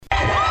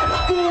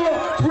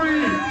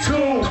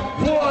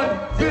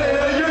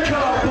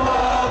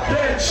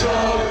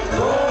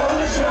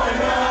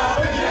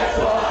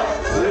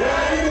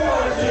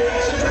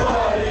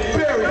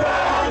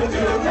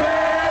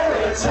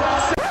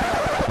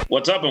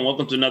What's up, and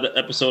welcome to another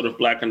episode of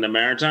Black in the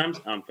Maritimes.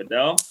 I'm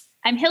Fidel.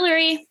 I'm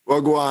Hillary.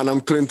 Wagwan, I'm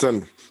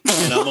Clinton.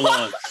 And I'm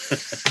Alon.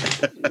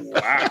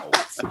 Wow.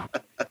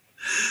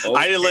 Okay.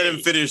 I didn't let him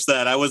finish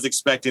that. I was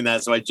expecting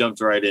that, so I jumped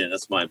right in.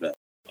 That's my bad.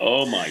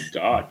 Oh my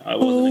God. I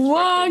wasn't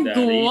expecting that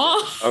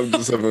either. I'm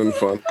just having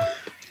fun.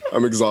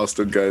 I'm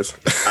exhausted, guys.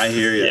 I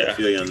hear you. Yeah. I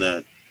feel you on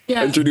that.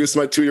 I introduced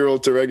my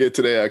 2-year-old to reggae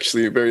today,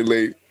 actually, very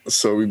late.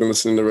 So we've been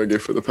listening to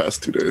reggae for the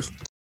past 2 days.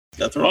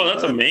 That's Oh,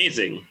 that's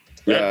amazing.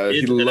 Yeah,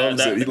 he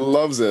loves it. He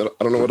loves it.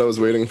 I don't know what I was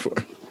waiting for.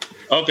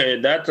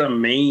 Okay, that's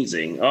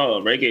amazing.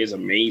 Oh, reggae is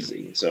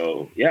amazing.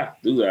 So, yeah,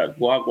 do that.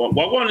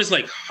 Wagwan is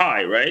like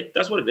hi, right?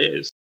 That's what it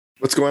is.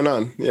 What's going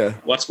on? Yeah.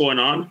 What's going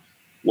on?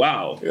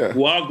 Wow. Yeah.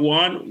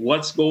 Wagwan,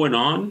 what's going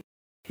on?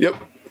 Yep.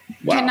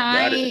 Wow, Can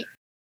got I it.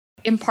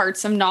 impart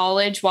some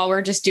knowledge while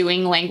we're just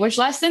doing language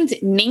lessons?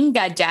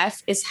 Ninga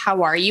Def is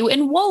how are you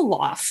in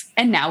Wolof.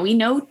 And now we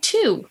know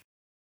two.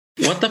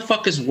 What the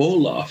fuck is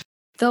Wolof?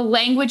 The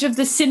language of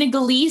the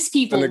Senegalese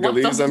people.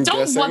 Senegalese, I'm don't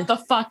guessing. what the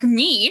fuck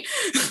me.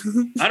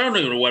 I don't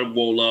even know what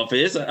Wolof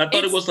is. I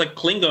thought it was like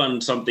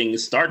Klingon something,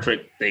 Star Trek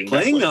thing.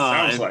 That's what it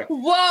Klingon? sounds like.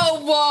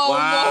 Whoa.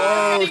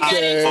 Wow.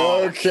 Okay.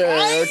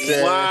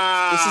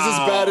 Wow. This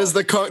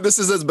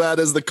is as bad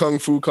as the Kung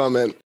Fu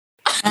comment.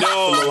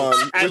 No,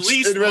 at Which,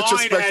 least in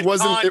retrospect, mine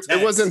had context.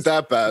 it wasn't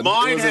that bad.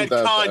 Mine It wasn't had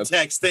that bad.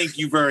 context. Thank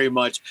you very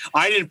much.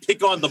 I didn't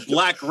pick on the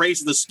black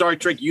race of the Star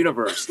Trek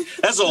universe.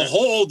 That's a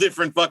whole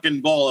different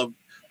fucking ball of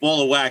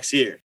wax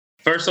here.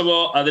 First of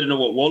all, I didn't know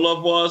what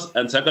Wolof was,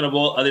 and second of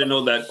all, I didn't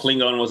know that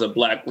Klingon was a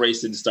black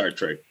race in Star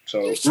Trek.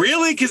 So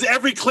Really? Because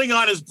every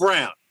Klingon is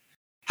brown.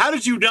 How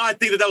did you not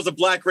think that was a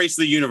black race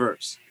of the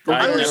universe?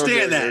 I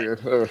understand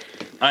that.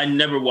 I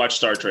never watched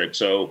Star Trek.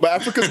 So, But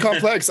Africa's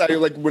complex.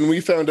 When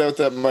we found out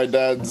that my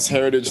dad's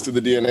heritage through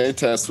the DNA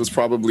test was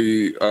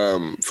probably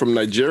from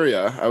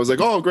Nigeria, I was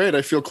like, oh, great.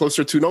 I feel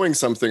closer to knowing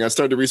something. I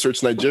started to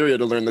research Nigeria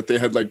to learn that they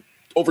had like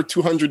over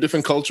 200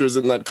 different cultures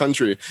in that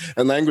country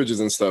and languages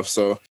and stuff.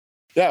 So,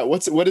 yeah,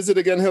 what is it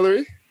again,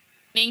 Hillary?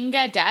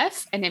 Ninga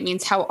Def, and it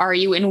means how are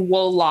you in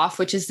Wolof,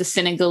 which is the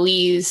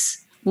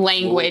Senegalese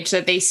language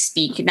that they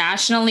speak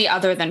nationally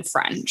other than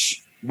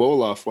French.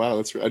 Wolof. Wow,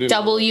 that's right. I didn't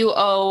know that.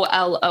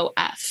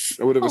 Wolof.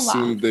 I would have Wolof.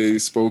 assumed they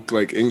spoke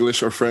like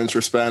English or French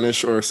or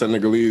Spanish or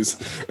Senegalese.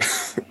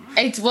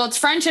 It's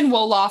French and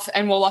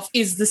Wolof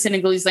is the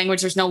Senegalese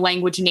language. There's no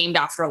language named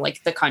after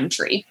like the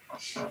country.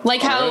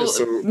 Like how Alright,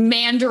 so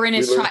Mandarin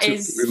is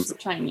learned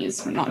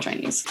Chinese, not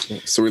Chinese.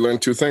 So we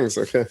learned two things.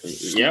 Okay.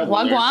 yeah.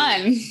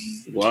 Wagwan.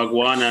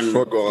 Wagwan and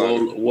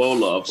Wagwan.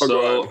 Wolof. So,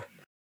 Wagwan.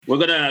 we're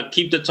going to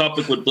keep the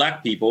topic with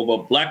black people,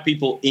 but black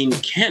people in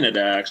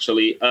Canada,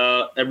 actually.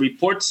 A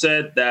report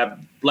said that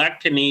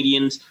black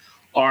Canadians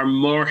are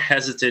more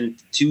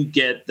hesitant to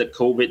get the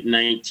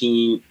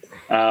COVID-19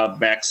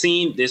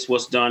 vaccine. This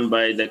was done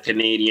by the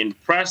Canadian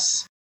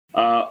press.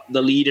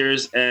 The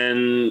leaders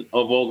and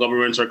of all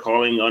governments are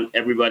calling on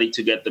everybody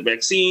to get the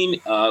vaccine.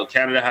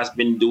 Canada has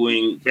been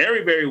doing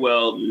very, very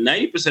well.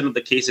 90% of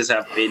the cases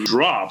have been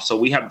dropped. So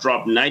we have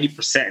dropped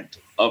 90%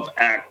 of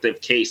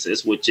active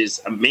cases, which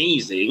is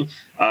amazing.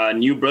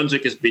 New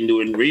Brunswick has been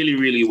doing really,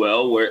 really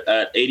well. We're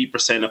at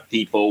 80% of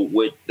people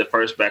with the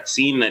first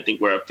vaccine. I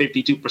think we're at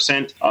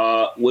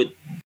 52% with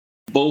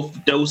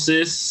both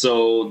doses.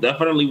 So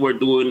definitely we're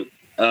doing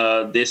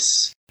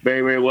this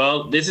very, very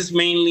well. This is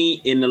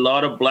mainly in a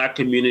lot of black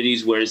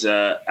communities where it's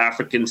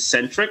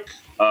African-centric,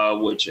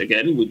 which,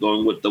 again, we're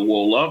going with the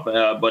Wolof,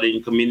 but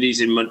in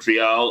communities in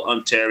Montreal,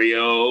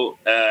 Ontario,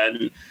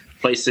 and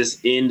places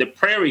in the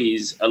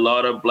prairies, a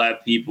lot of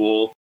black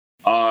people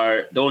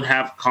don't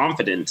have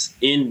confidence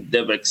in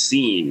the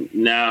vaccine.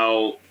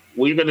 Now,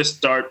 we're going to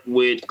start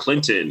with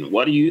Clinton.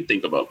 What do you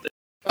think about this?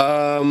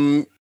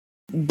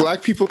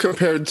 Black people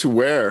compared to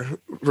where,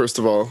 first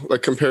of all?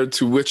 Like compared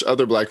to which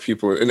other black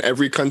people? In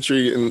every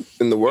country in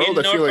the world?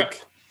 I feel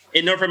like...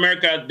 In North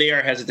America, they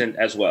are hesitant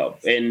as well.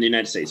 In the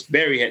United States,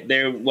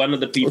 they're one of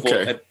the people,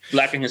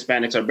 black and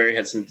Hispanics are very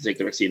hesitant to take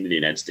the vaccine in the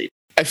United States.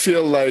 I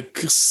feel like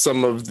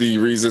some of the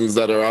reasons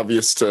that are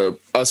obvious to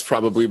us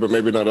probably, but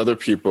maybe not other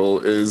people,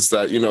 is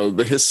that,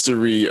 the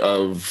history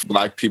of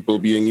black people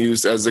being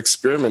used as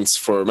experiments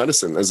for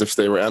medicine, as if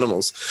they were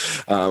animals.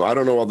 I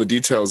don't know all the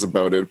details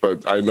about it,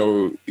 but I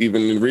know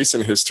even in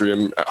recent history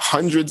and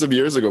hundreds of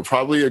years ago,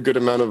 probably a good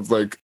amount of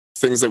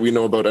things that we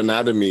know about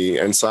anatomy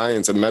and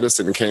science and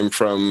medicine came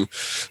from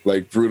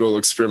brutal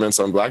experiments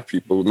on black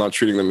people, not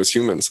treating them as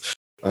humans.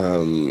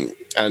 And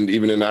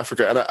even in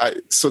Africa.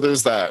 And so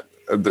there's that.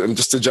 And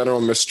just a general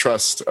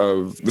mistrust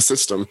of the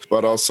system.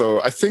 But also,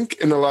 I think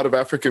in a lot of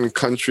African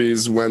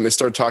countries, when they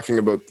start talking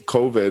about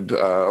COVID,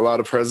 a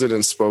lot of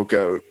presidents spoke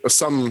out.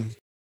 Some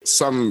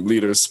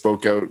leaders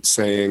spoke out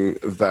saying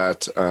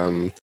that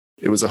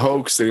it was a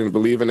hoax. They didn't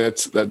believe in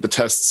it, that the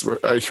tests were...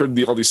 I heard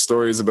all these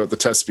stories about the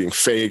tests being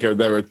fake, or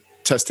there were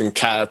testing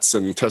cats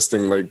and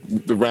testing like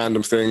the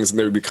random things, and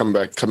they would be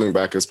coming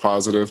back as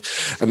positive.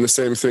 And the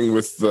same thing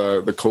with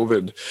the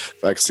COVID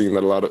vaccine,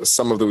 that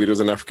some of the leaders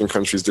in African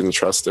countries didn't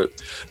trust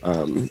it.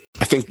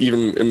 I think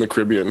even in the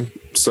Caribbean.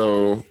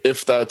 So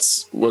if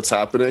that's what's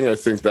happening, I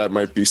think that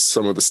might be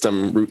some of the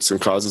stem roots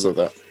and causes of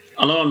that.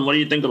 Alon, what do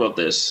you think about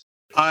this?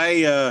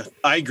 I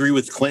agree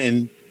with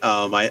Clinton.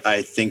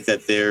 I think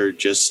that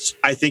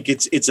I think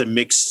it's a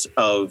mix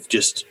of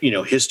just,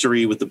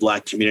 history with the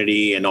Black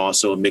community and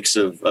also a mix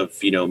of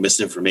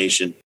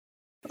misinformation.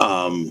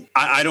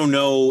 I don't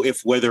know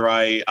whether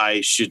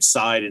I should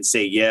side and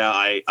say, yeah,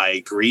 I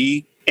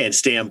agree and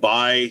stand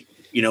by,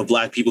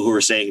 Black people who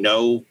are saying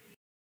no,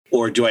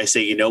 or do I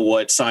say, you know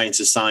what, science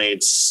is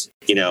science,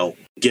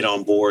 get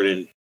on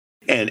board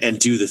and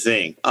do the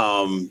thing.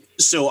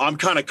 So I'm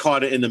kind of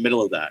caught in the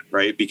middle of that,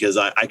 right? Because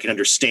I can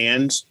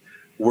understand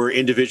where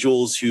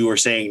individuals who are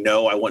saying,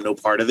 no, I want no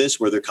part of this,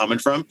 where they're coming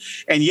from.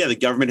 And yeah, the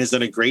government has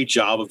done a great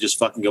job of just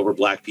fucking over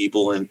Black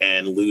people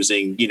and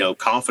losing,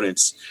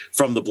 confidence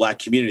from the Black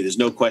community. There's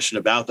no question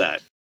about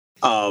that.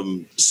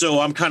 So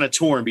I'm kind of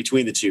torn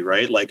between the two,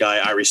 right? Like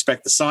I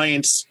respect the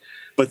science,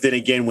 but then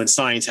again, when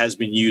science has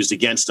been used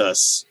against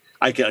us,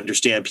 I can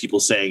understand people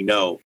saying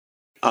no.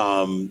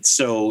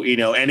 So,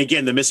 and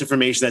again, the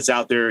misinformation that's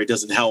out there, it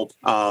doesn't help.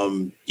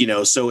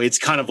 So it's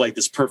kind of like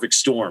this perfect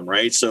storm,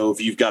 right? So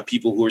if you've got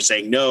people who are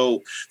saying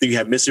no, then you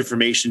have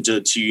misinformation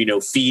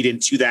to feed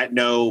into that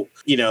no,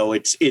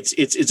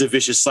 it's a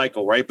vicious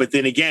cycle, right? But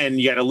then again,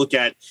 you got to look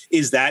at,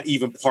 is that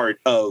even part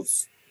of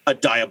a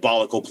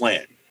diabolical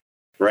plan?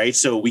 Right.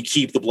 So we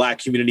keep the Black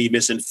community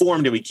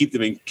misinformed and we keep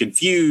them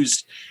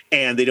confused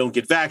and they don't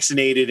get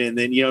vaccinated. And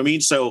then,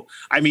 So,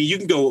 you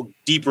can go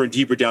deeper and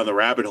deeper down the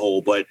rabbit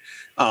hole. But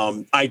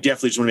I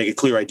definitely just want to make it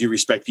clear. I do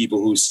respect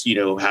people who,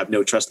 have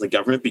no trust in the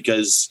government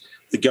because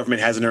the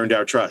government hasn't earned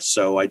our trust.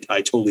 So I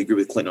totally agree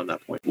with Clinton on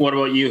that point. What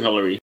about you,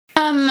 Hillary?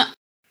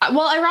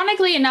 Well,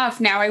 ironically enough,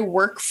 now I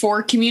work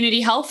for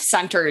community health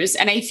centers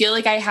and I feel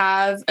like I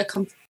have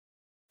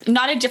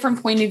not a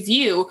different point of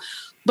view.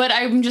 But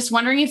I'm just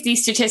wondering if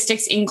these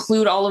statistics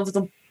include all of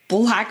the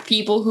Black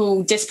people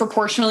who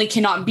disproportionately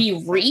cannot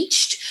be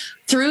reached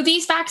through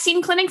these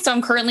vaccine clinics. So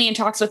I'm currently in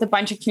talks with a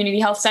bunch of community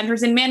health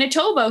centers in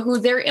Manitoba who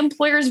their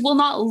employers will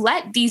not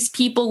let these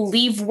people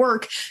leave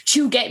work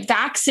to get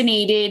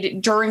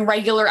vaccinated during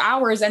regular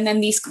hours. And then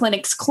these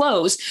clinics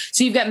close.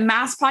 So you've got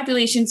mass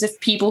populations of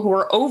people who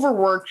are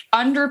overworked,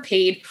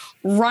 underpaid,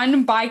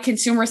 run by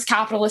consumerist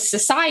capitalist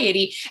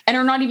society, and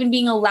are not even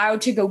being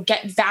allowed to go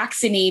get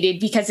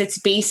vaccinated because it's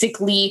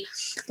basically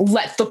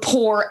let the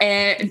poor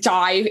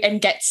die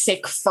and get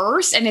sick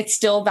first. And it's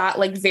still that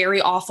like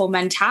very awful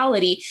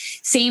mentality.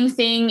 Same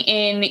thing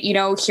in,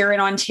 here in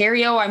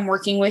Ontario, I'm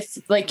working with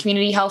like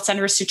community health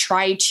centers to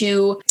try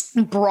to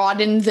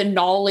broaden the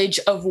knowledge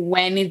of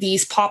when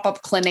these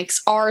pop-up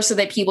clinics are so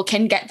that people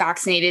can get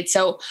vaccinated.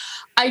 So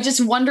I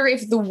just wonder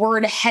if the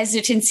word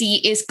hesitancy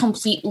is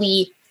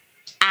completely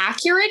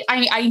accurate.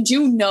 I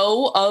do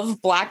know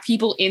of Black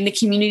people in the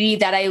community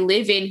that I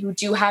live in who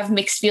do have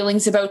mixed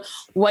feelings about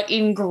what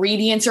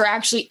ingredients are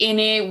actually in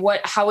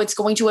it, how it's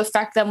going to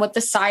affect them, what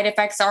the side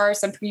effects are.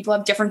 Some people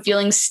have different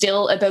feelings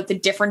still about the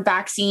different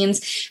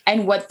vaccines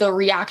and what the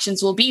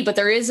reactions will be. But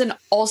there is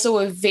also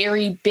a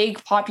very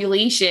big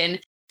population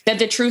that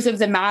the truth of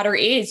the matter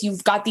is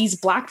you've got these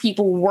Black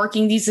people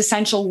working these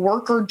essential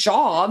worker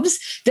jobs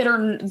that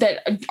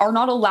are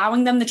not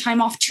allowing them the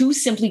time off to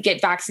simply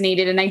get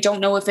vaccinated. And I don't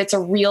know if it's a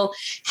real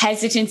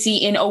hesitancy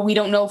in, we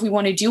don't know if we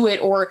want to do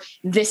it, or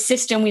this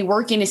system we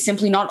work in is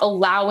simply not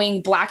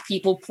allowing Black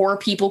people, poor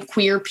people,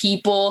 queer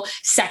people,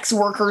 sex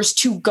workers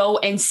to go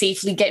and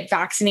safely get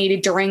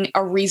vaccinated during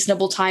a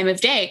reasonable time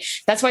of day.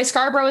 That's why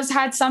Scarborough has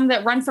had some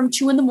that run from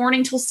 2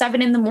 a.m. till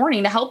 7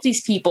 a.m. to help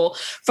these people.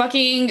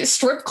 Fucking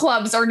strip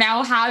clubs are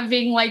now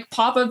having like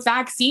pop-up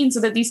vaccines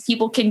so that these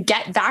people can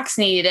get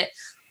vaccinated.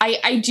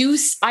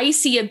 I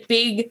see a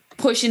big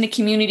push in the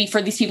community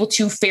for these people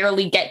to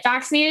fairly get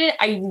vaccinated.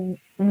 I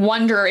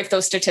wonder if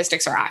those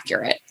statistics are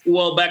accurate.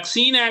 Well,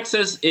 vaccine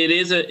access, it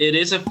is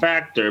a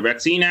factor.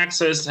 Vaccine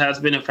access has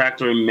been a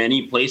factor in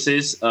many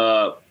places,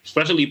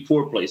 especially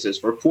poor places.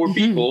 For poor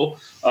people,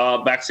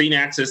 vaccine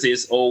access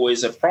is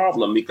always a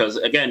problem because,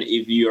 again,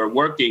 if you're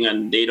working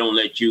and they don't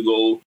let you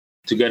go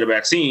to get a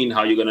vaccine,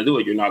 how are you going to do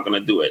it? You're not going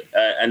to do it.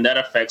 And that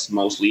affects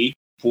mostly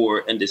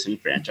poor and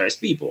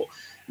disenfranchised people.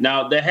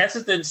 Now, the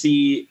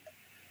hesitancy,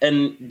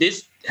 and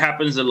this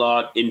happens a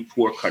lot in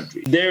poor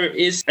countries.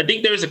 I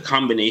think there's a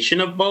combination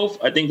of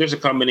both. I think there's a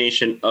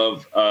combination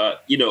of,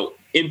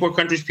 in poor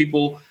countries,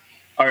 people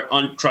are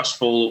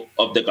untrustful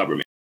of the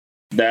government.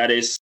 That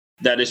is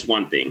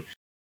one thing.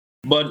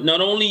 But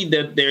not only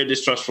that they're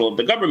distrustful of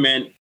the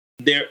government,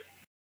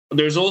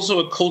 there's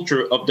also a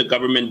culture of the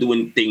government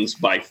doing things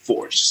by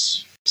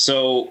force.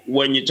 So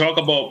when you talk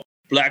about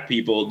Black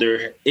people,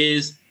 there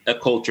is a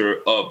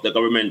culture of the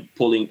government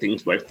pulling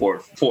things by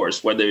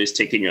force, whether it's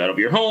taking you out of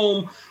your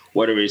home,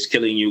 whether it's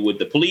killing you with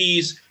the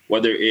police,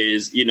 whether it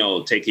is,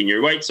 taking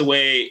your rights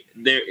away.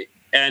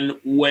 And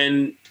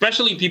when,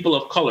 especially people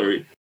of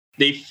color,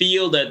 they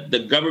feel that the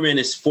government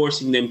is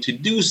forcing them to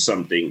do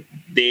something,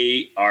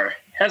 they are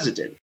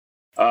hesitant.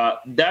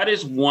 That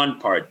is one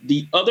part.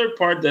 The other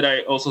part that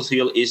I also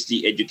feel is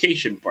the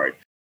education part.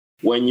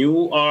 When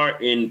you are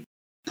in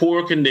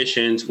poor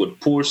conditions, with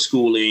poor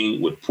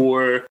schooling, with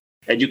poor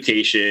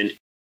education,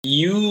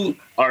 you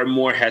are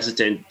more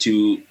hesitant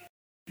to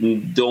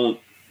don't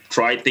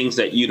try things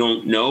that you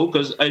don't know.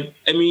 Because I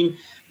mean,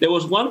 there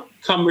was one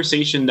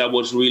conversation that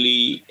was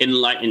really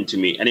enlightening to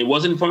me, and it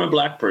wasn't from a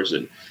Black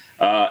person.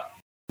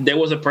 There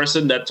was a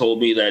person that told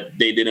me that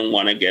they didn't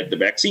want to get the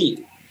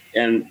vaccine,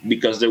 and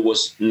because there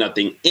was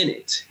nothing in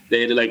it.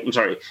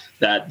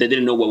 That they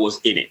didn't know what was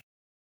in it.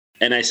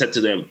 And I said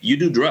to them, you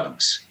do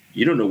drugs.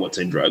 You don't know what's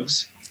in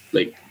drugs.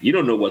 Like, you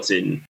don't know what's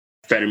in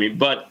amphetamine.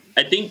 But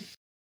I think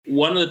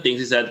one of the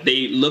things is that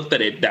they looked at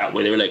it that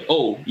way. They were like,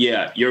 oh,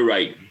 yeah, you're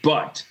right.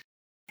 But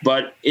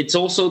it's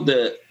also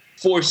the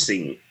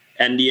forcing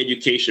and the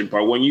education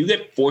part. When you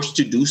get forced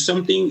to do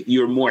something,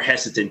 you're more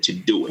hesitant to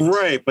do it.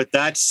 Right. But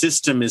that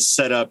system is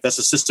set up. That's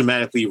a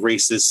systematically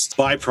racist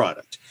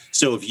byproduct.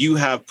 So if you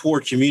have poor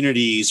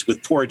communities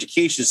with poor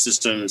education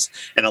systems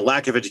and a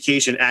lack of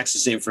education,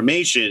 access to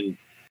information,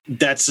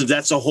 that's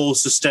a whole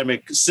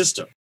systemic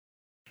system.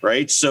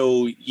 Right.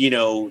 So,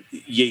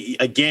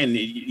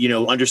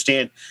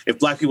 understand if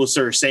Black people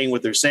start saying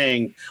what they're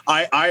saying,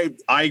 I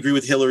agree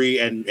with Hillary,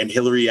 and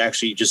Hillary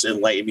actually just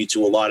enlightened me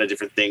to a lot of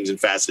different things and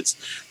facets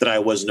that I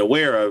wasn't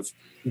aware of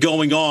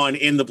going on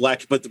in the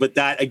Black. But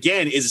that,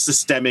 again, is a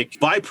systemic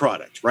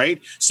byproduct.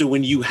 Right. So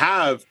when you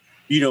have,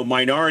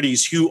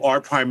 minorities who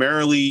are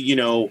primarily,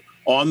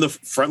 on the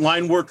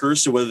frontline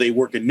workers, so whether they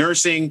work in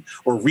nursing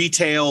or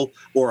retail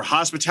or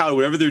hospitality,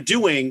 whatever they're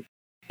doing,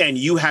 and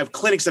you have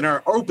clinics that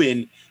are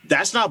open,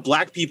 that's not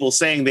Black people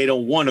saying they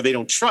don't want or they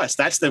don't trust.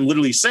 That's them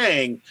literally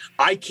saying,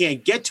 I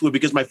can't get to it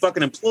because my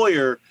fucking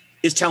employer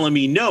is telling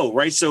me no,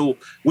 right? So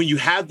when you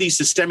have these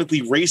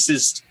systemically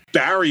racist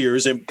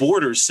barriers and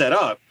borders set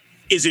up,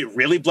 is it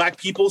really Black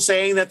people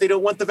saying that they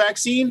don't want the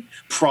vaccine?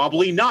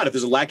 Probably not. If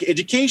there's a lack of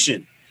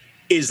education,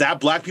 is that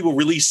Black people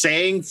really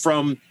saying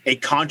from a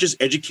conscious,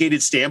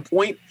 educated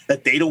standpoint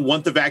that they don't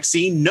want the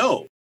vaccine?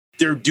 No.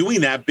 They're doing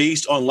that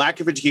based on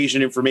lack of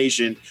education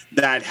information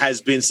that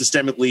has been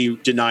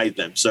systemically denied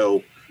them.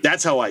 So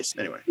that's how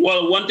anyway.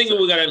 Well, one thing that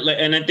we got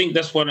to, and I think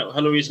that's what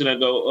Hillary's going to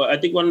go. I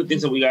think one of the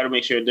things that we got to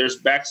make sure, there's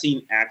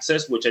vaccine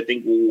access, which I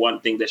think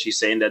one thing that she's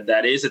saying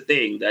that is a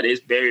thing that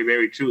is very,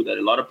 very true, that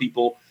a lot of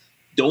people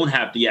don't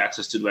have the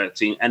access to the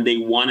vaccine and they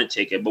want to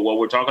take it. But what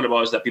we're talking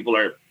about is that people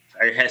are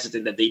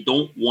hesitant, that they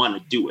don't want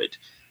to do it.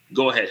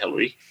 Go ahead,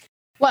 Hillary.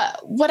 Well,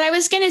 what I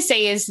was going to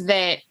say is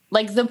that,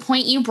 like, the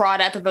point you brought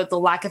up about the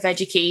lack of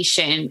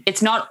education,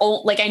 it's not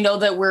like, I know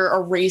that we're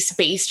a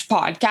race-based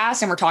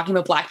podcast and we're talking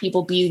about Black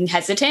people being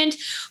hesitant,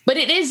 but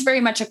it is very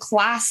much a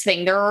class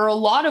thing. There are a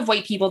lot of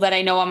white people that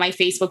I know on my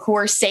Facebook who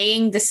are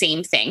saying the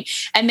same thing.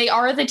 And they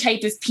are the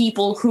type of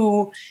people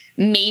who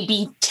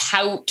maybe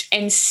tout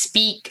and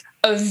speak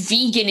of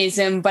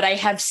veganism, but I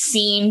have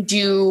seen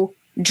do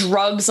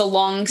drugs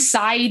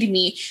alongside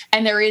me.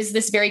 And there is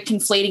this very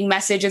conflating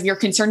message of you're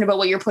concerned about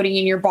what you're putting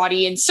in your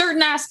body in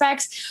certain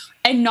aspects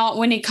and not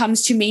when it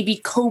comes to maybe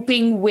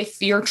coping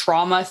with your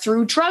trauma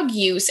through drug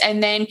use.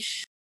 And then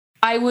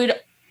I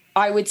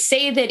would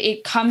say that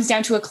it comes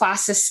down to a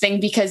classist thing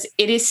because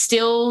it is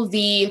still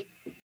the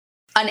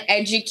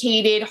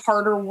uneducated,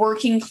 harder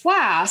working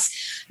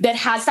class that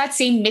has that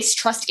same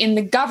mistrust in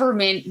the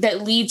government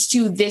that leads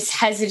to this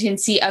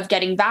hesitancy of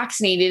getting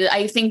vaccinated.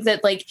 I think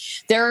that, like,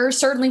 there are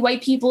certainly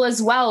white people as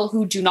well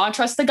who do not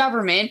trust the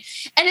government.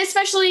 And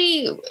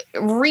especially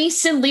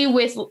recently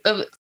with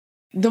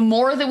the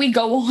more that we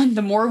go on,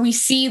 the more we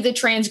see the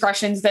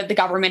transgressions that the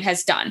government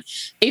has done.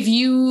 If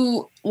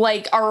you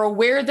are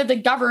aware that the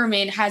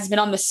government has been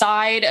on the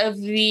side of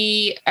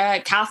the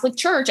Catholic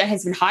Church and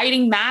has been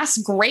hiding mass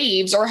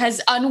graves or has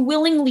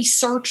unwillingly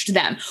searched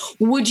them,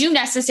 would you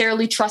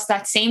necessarily trust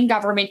that same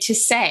government to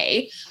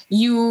say,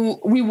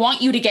 we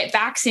want you to get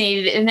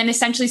vaccinated, and then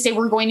essentially say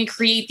we're going to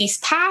create these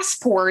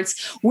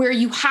passports where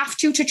you have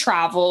to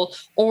travel,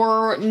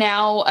 or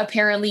now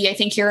apparently I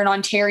think here in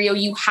Ontario,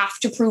 you have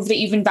to prove that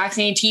you've been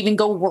vaccinated to even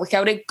go work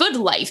out at Good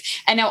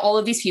Life. And now all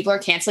of these people are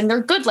canceling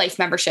their Good Life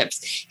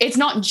memberships. It's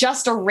not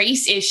just a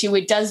race issue.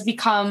 It does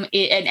become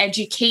an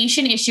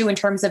education issue in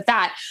terms of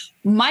that.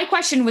 My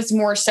question was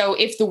more so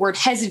if the word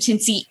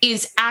hesitancy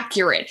is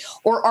accurate,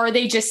 or are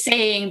they just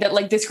saying that,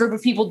 like, this group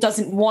of people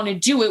doesn't want to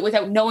do it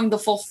without knowing the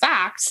full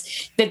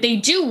facts that they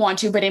do want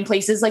to, but in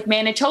places like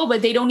Manitoba,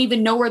 they don't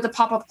even know where the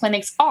pop-up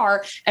clinics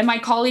are. And my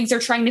colleagues are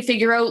trying to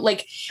figure out,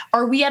 like,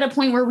 are we at a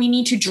point where we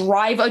need to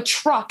drive a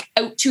truck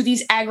out to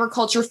these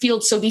agriculture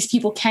fields so these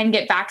people can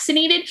get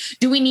vaccinated?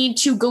 Do we need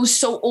to go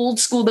so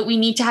old school that we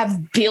need to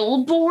have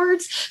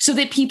billboards so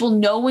that people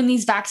know when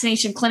these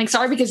vaccination clinics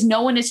are, because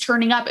no one is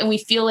turning up and we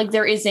feel like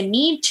there is a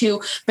need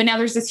to, but now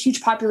there's this huge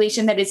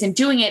population that isn't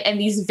doing it and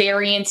these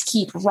variants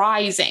keep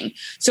rising.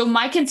 So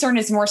my concern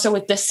is more so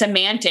with the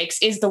semantics.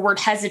 Is the word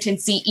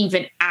hesitancy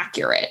even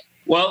accurate?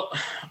 Well,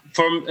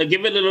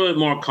 give it a little bit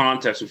more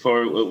context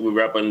before we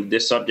wrap on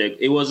this subject.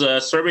 It was a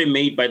survey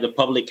made by the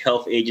Public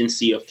Health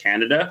Agency of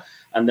Canada,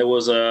 and there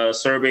was a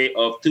survey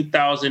of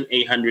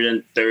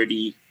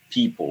 2,830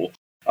 people.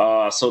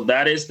 So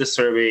that is the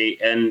survey,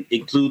 and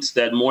includes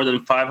that more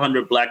than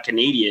 500 Black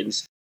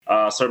Canadians.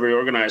 Survey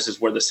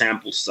organizers were the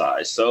sample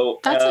size. So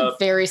that's a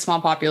very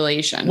small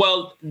population.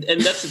 Well,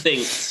 and that's the thing.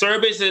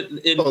 Surveys, a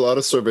lot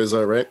of surveys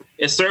are, right?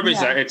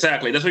 Surveys are,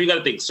 exactly. That's what you got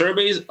to think.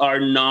 Surveys are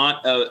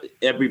not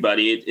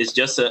everybody. It's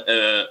just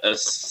a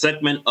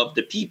segment of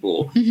the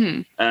people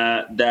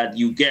that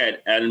you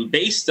get, and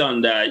based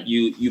on that,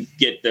 you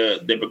get the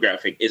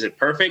demographic. Is it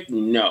perfect?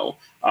 No.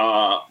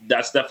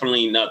 That's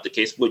definitely not the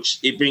case. Which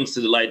it brings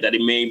to the light that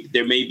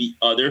there may be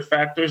other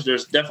factors.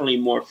 There's definitely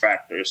more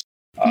factors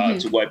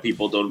to why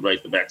people don't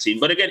write the vaccine.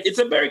 But again, it's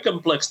a very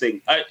complex thing.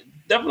 I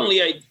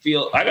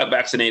feel I got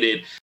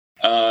vaccinated.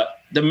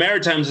 The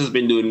Maritimes has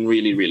been doing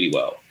really, really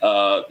well.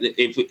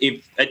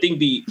 If I think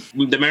the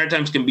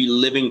Maritimes can be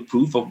living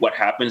proof of what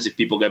happens if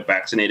people get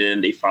vaccinated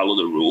and they follow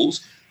the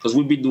rules, because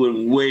we've been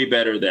doing way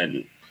better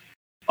than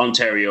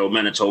Ontario,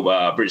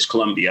 Manitoba, British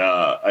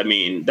Columbia. I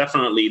mean,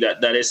 definitely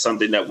that is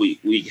something that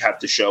we have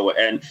to show.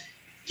 And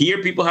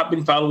here, people have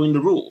been following the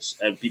rules,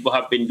 and people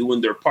have been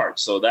doing their part.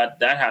 So that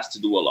has to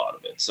do a lot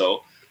of it.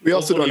 So we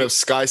also don't have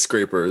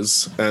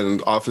skyscrapers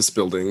and office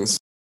buildings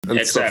and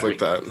stuff like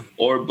that,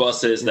 or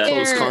buses that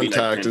close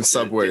contact and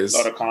subways. A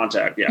lot of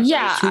contact,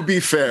 yeah. To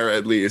be fair,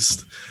 at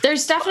least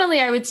there's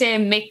definitely, I would say, a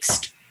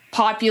mixed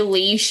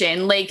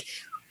population. Like,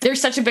 there's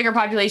such a bigger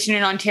population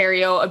in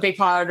Ontario. A big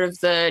part of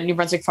the New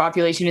Brunswick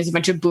population is a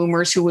bunch of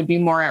boomers who would be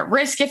more at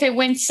risk if it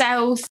went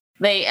south.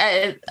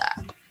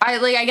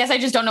 I guess I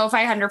just don't know if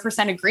I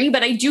 100% agree,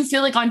 but I do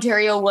feel like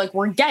Ontario, like,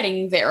 we're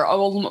getting there.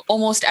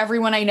 Almost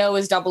everyone I know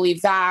is doubly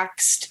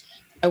vaxxed.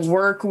 I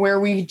work where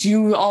we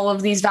do all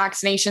of these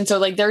vaccinations. So,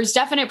 like, there's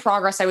definite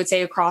progress, I would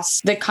say,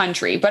 across the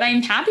country. But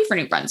I'm happy for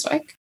New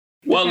Brunswick.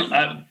 Well,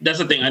 that's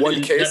the thing.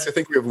 One case. I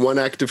think we have one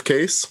active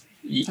case.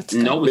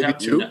 No, we have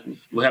two.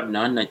 We have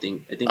none. I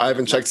think I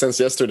haven't checked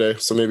since yesterday,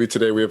 so maybe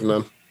today we have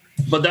none.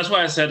 But that's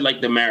why I said,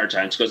 like, the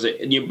Maritimes, because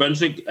New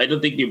Brunswick, I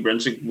don't think New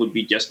Brunswick would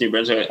be just New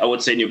Brunswick. I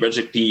would say New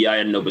Brunswick, PEI,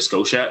 and Nova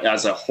Scotia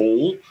as a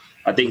whole.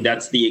 I think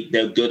that's the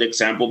good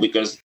example,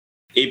 because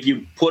if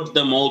you put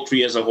them all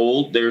three as a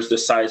whole, they're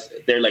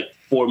like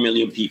 4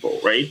 million people,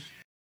 right?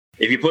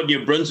 If you put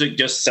New Brunswick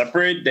just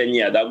separate, then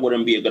yeah, that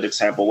wouldn't be a good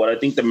example. But I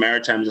think the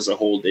Maritimes as a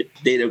whole, they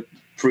did a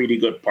pretty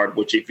good part,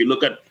 which if you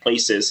look at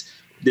places,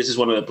 this is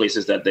one of the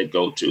places that they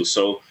go to.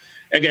 So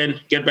again,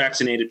 get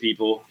vaccinated,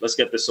 people. Let's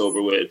get this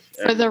over with.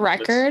 For the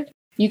record,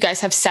 you guys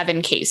have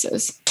 7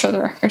 cases, for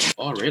the record.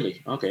 Oh,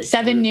 really? Okay.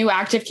 7 new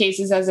active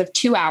cases as of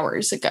 2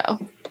 hours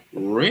ago.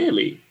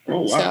 Really?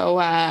 Oh,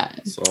 wow.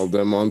 So, it's all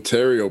them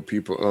Ontario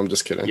people. I'm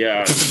just kidding.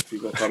 Yeah,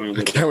 people coming.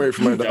 I can't wait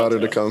for my daughter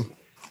to come.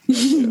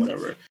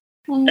 Whatever.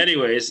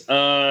 Anyways,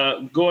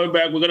 going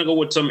back, we're going to go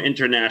with some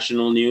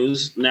international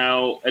news.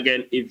 Now,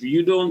 again, if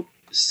you don't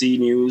see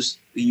news,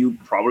 you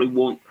probably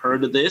won't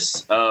heard of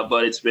this,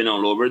 but it's been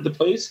all over the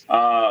place.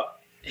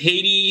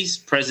 Haiti's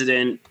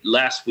president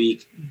last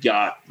week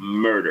got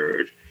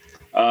murdered.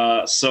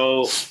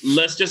 So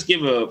let's just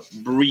give a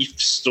brief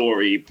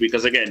story,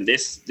 because again,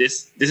 this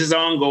is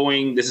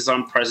ongoing. This is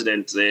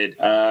unprecedented,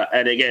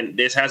 and again,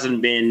 this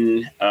hasn't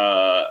been.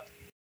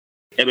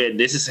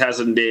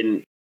 Hasn't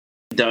been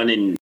done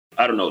in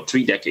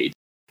 3 decades.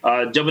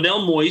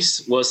 Jovenel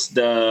Moïse was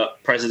the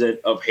president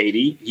of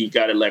Haiti. He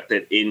got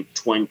elected in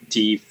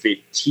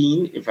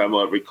 2015, if I'm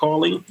not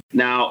recalling.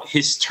 Now,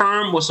 his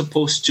term was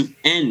supposed to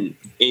end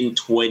in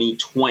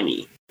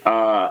 2020.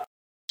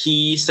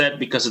 He said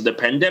because of the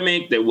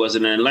pandemic, there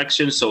wasn't an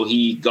election, so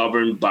he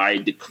governed by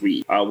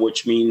decree,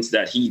 which means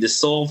that he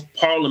dissolved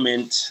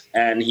parliament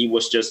and he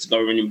was just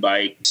governing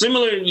by,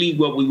 similarly,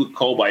 what we would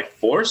call by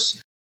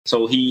force.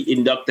 So he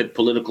inducted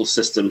political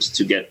systems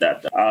to get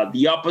that done.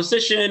 The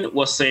opposition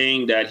was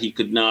saying that he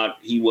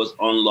was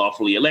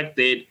unlawfully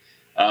elected.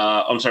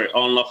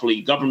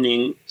 Unlawfully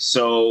governing.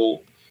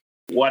 So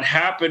what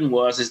happened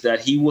is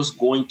that he was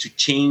going to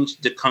change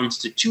the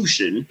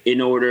constitution in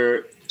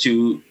order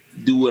to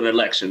do an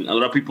election. A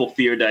lot of people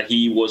fear that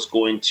he was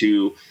going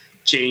to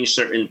change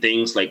certain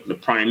things like the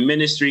prime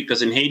ministry,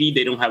 because in Haiti,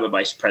 they don't have a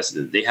vice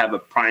president. They have a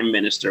prime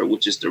minister,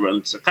 which is the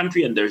runs the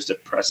country, and there's the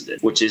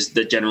president, which is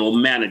the general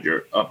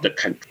manager of the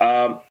country.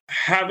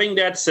 Having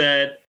that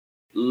said,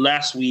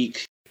 last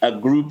week, a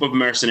group of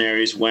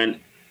mercenaries went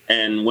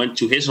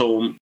to his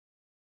home,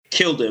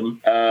 killed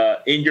him,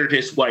 injured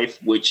his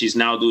wife, which is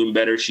now doing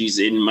better. She's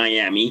in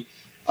Miami,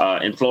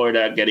 in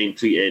Florida, getting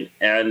treated,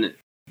 and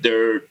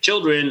their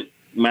children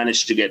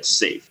managed to get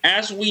safe.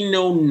 As we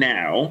know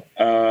now,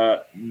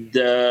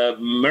 the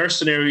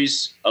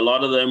mercenaries, a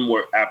lot of them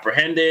were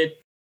apprehended,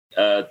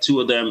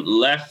 2 of them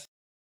left,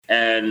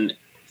 and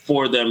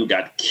 4 of them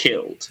got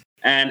killed.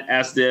 And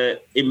as the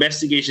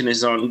investigation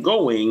is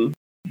ongoing,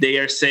 they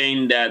are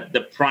saying that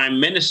the prime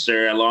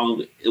minister,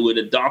 along with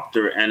a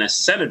doctor and a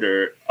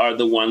senator, are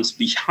the ones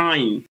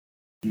behind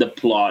the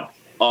plot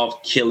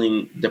of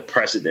killing the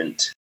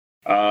president.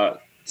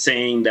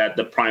 saying that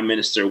the prime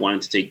minister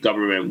wanted to take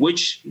government,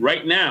 which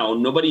right now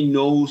nobody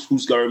knows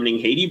who's governing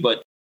Haiti,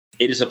 but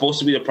it is supposed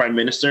to be the prime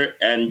minister.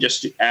 And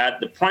just to add,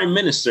 the prime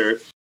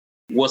minister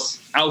was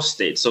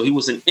ousted. So he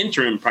was an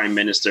interim prime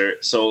minister.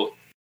 So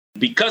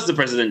because the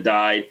president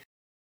died,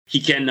 he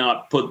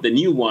cannot put the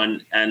new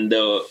one, and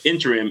the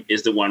interim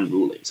is the one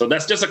ruling. So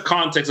that's just a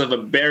context of a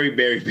very,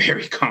 very,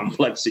 very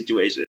complex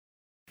situation.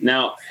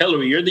 Now,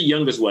 Hillary, you're the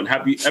youngest one.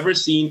 Have you ever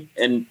seen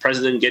a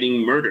president getting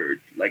murdered?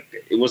 Like,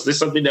 was this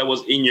something that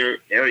was in your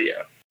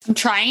area? I'm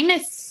trying to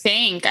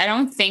think. I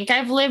don't think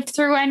I've lived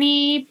through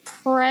any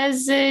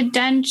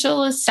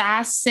presidential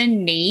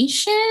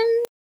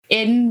assassination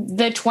in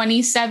the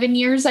 27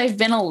 years I've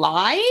been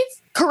alive.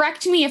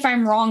 Correct me if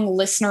I'm wrong,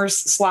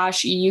 listeners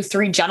 / you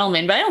three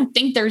gentlemen, but I don't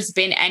think there's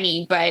been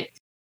any. But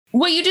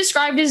what you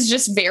described is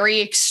just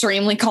very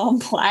extremely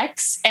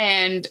complex.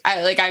 And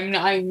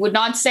I would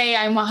not say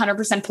I'm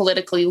 100%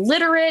 politically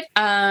literate.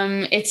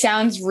 It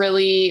sounds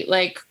really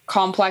like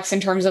complex in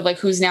terms of like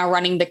who's now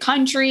running the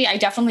country. I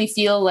definitely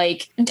feel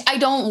like I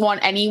don't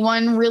want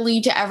anyone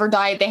really to ever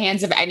die at the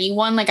hands of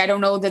anyone. Like, I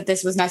don't know that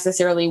this was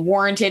necessarily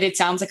warranted. It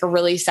sounds like a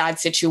really sad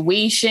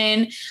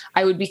situation.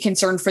 I would be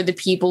concerned for the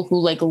people who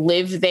like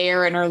live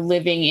there and are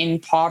living in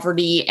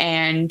poverty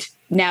and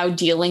now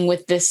dealing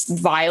with this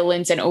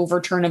violence and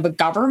overturn of a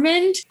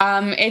government.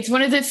 It's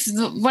one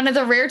of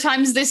the rare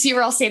times this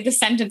year I'll say the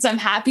sentence, I'm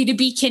happy to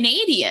be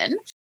Canadian,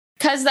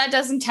 because that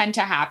doesn't tend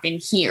to happen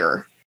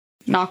here.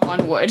 Knock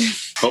on wood.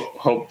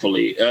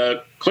 Hopefully.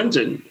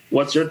 Clinton,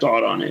 what's your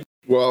thought on it?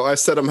 Well, I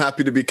said I'm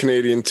happy to be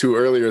Canadian too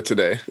earlier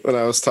today when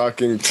I was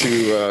talking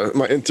to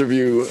my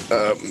interview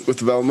with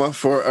Velma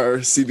for our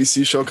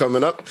CBC show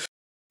coming up.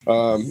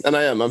 And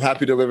I'm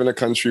happy to live in a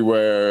country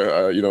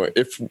where,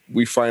 if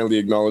we finally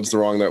acknowledge the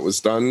wrong that was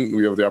done,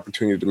 we have the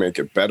opportunity to make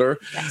it better.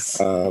 Yes.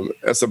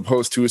 As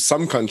opposed to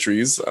some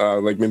countries,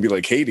 like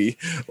Haiti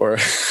or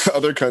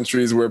other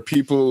countries where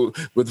people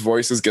with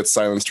voices get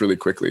silenced really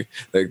quickly.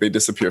 Like, they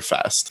disappear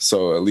fast.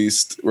 So at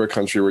least we're a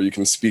country where you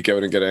can speak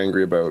out and get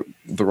angry about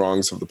the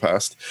wrongs of the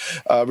past.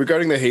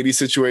 Regarding the Haiti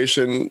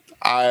situation,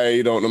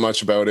 I don't know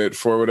much about it.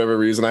 For whatever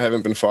reason, I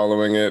haven't been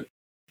following it.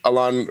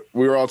 Alon,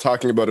 we were all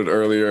talking about it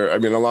earlier. I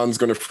mean, Alon's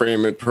going to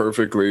frame it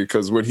perfectly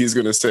because what he's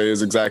going to say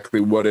is exactly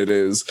what it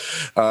is.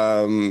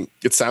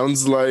 It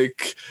sounds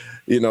like,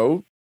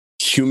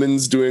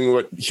 humans doing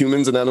what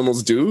humans and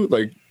animals do,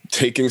 like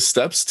taking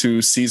steps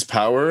to seize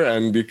power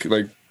and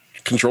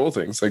control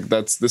things.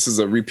 This is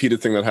a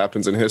repeated thing that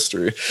happens in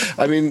history.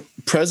 I mean,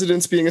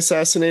 presidents being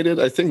assassinated,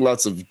 I think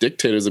lots of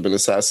dictators have been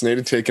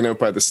assassinated, taken out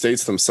by the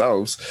states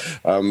themselves.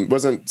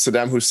 Wasn't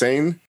Saddam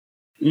Hussein?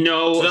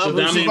 No,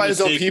 Saddam was by his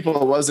own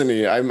people, wasn't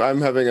he?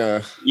 I'm having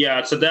a...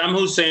 Yeah, Saddam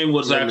Hussein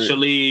was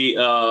actually...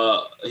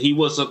 he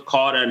was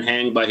caught and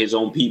hanged by his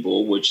own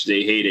people, which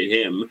they hated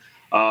him.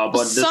 But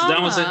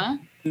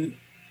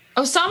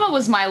Osama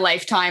was my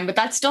lifetime, but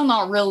that's still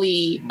not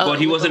really... But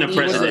he wasn't a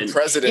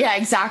president. Yeah,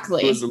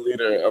 exactly. He was a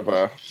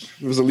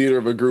leader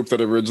of a group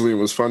that originally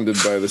was funded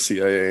by the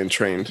CIA and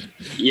trained.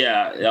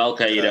 Yeah,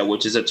 Al-Qaeda,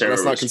 which is a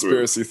terrorist group. That's not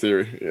conspiracy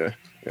theory, yeah.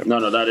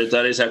 No, that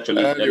is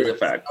actually that is a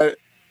fact.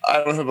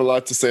 I don't have a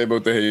lot to say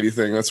about the Haiti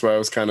thing. That's why I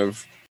was kind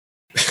of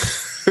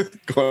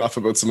going off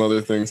about some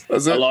other things.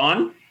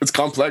 Alon? It's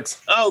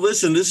complex. Oh,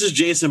 listen, this is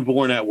Jason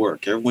Bourne at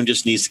work. Everyone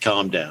just needs to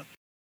calm down.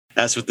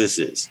 That's what this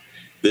is.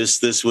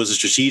 This was a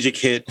strategic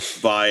hit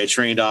by a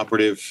trained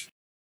operative.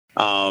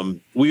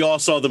 We all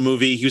saw the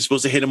movie. He was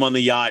supposed to hit him on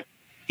the yacht.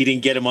 He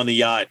didn't get him on the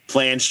yacht.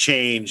 Plans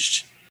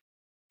changed.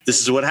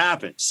 This is what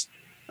happens.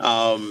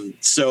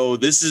 So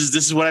this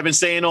is what I've been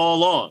saying all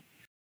along.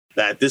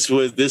 That this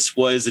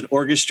was an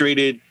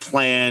orchestrated,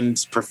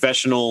 planned,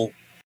 professional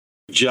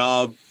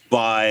job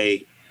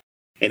by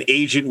an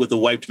agent with a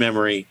wiped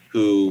memory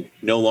who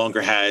no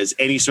longer has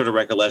any sort of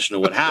recollection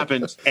of what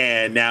happened.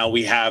 And now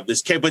we have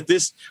this case.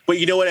 But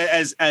you know what?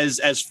 As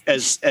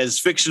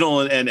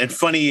fictional and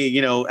funny,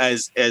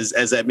 as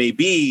that may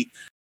be,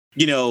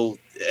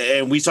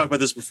 and we talked about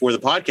this before the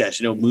podcast,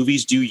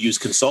 movies do use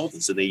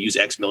consultants, and they use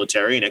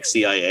ex-military and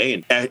ex-CIA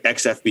and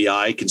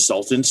ex-FBI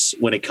consultants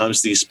when it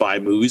comes to these spy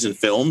movies and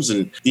films.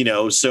 And,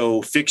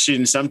 so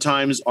fiction,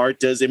 sometimes art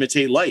does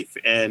imitate life.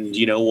 And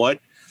you know what?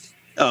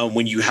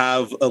 When you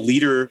have a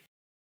leader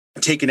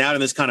taken out in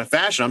this kind of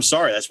fashion, I'm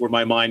sorry, that's where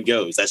my mind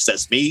goes.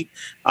 That's me.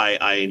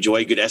 I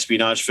enjoy good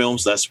espionage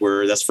films. That's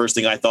the first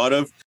thing I thought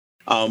of.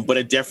 But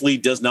it definitely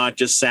does not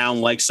just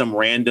sound like some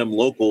random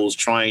locals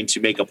trying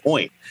to make a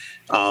point.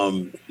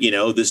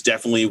 This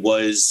definitely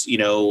was,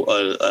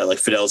 like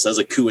Fidel says,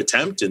 a coup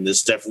attempt. And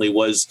this definitely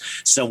was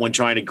someone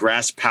trying to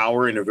grasp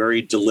power in a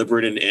very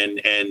deliberate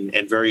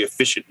and very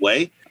efficient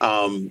way.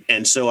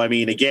 And so, I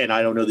mean, again,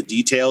 I don't know the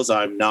details.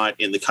 I'm not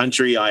in the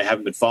country. I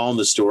haven't been following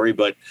the story,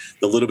 but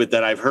the little bit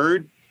that I've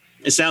heard,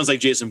 it sounds like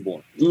Jason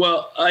Bourne.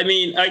 Well, I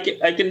mean, I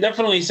can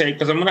definitely say,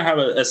 because I'm going to have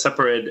a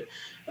separate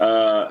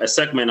a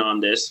segment on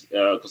this,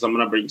 because I'm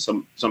going to bring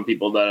some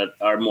people that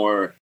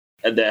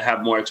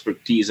have more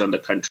expertise on the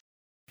country.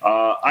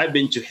 I've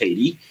been to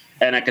Haiti,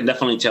 and I can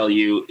definitely tell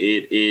you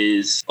it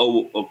is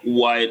a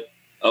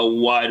a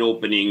wide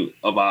opening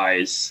of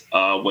eyes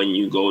when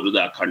you go to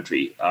that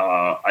country.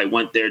 I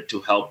went there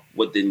to help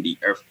within the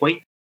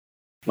earthquake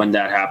when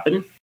that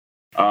happened.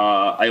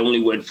 I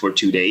only went for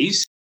 2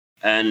 days,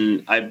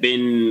 and I've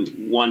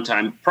been one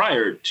time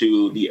prior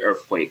to the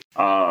earthquake,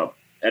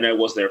 and I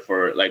was there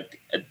for like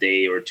a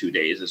day or 2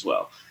 days as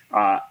well.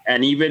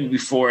 And even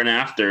before and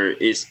after,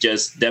 it's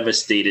just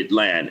devastated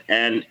land.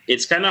 And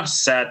it's kind of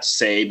sad to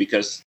say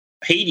because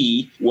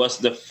Haiti was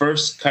the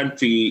first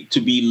country to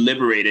be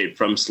liberated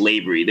from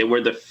slavery. They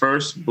were the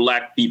first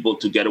Black people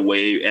to get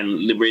away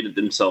and liberated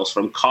themselves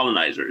from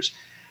colonizers.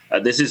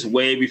 This is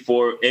way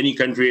before any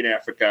country in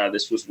Africa.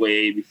 This was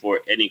way before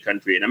any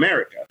country in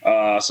America.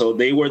 So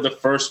they were the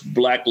first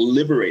Black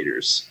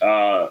liberators,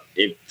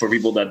 for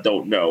people that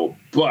don't know.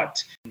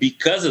 But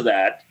because of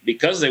that,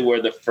 because they were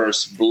the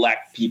first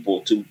Black people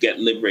to get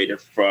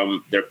liberated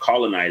from their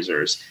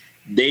colonizers,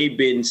 they've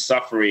been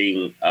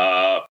suffering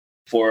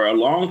for a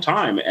long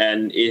time.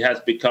 And it has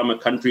become a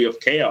country of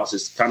chaos.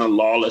 It's kind of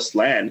lawless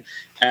land.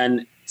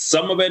 And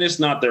some of it is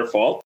not their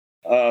fault.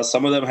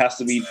 Some of them has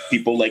to be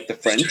people like the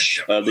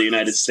French, the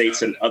United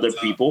States, and other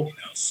people.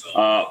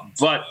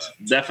 But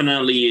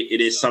definitely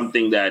it is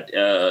something that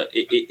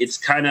it's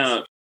kind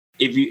of,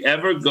 if you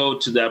ever go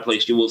to that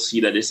place, you will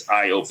see that it's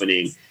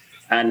eye-opening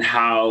and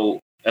how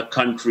a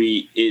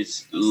country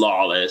is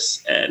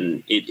lawless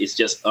and it is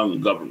just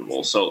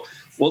ungovernable. So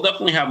we'll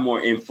definitely have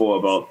more info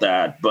about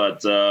that.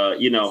 But,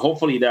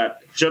 hopefully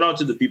that, shout out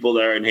to the people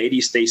that are in Haiti,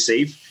 stay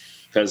safe,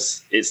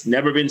 because it's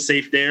never been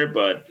safe there,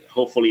 but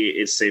hopefully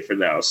it's safer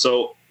now.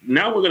 So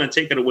now we're going to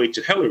take it away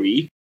to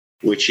Hillary,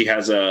 which she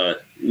has a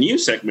new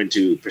segment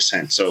to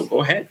present. So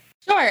go ahead.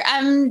 Sure.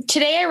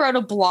 Today I wrote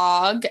a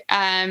blog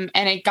and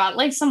it got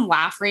like some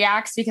laugh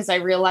reacts because I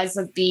realized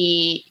that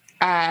the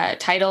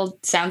title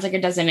sounds like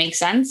it doesn't make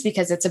sense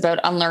because it's about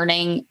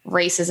unlearning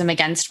racism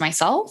against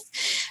myself.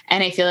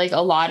 And I feel like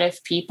a lot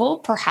of people,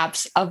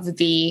 perhaps of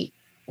the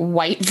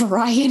white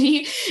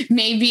variety,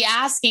 may be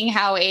asking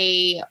how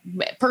a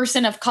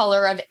person of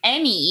color of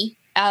any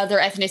other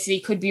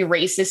ethnicity could be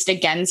racist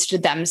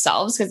against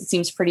themselves, because it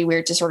seems pretty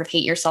weird to sort of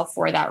hate yourself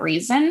for that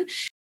reason.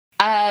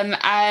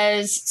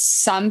 As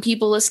some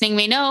people listening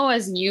may know,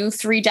 as you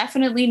three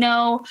definitely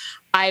know,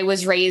 I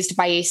was raised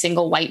by a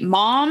single white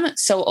mom.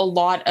 So a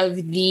lot of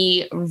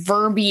the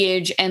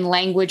verbiage and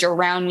language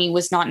around me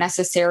was not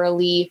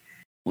necessarily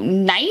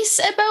nice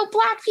about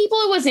Black people.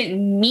 It wasn't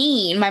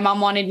mean. My mom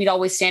wanted me to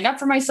always stand up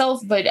for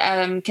myself, but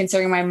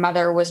considering my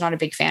mother was not a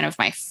big fan of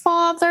my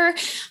father,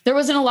 there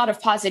wasn't a lot of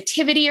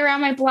positivity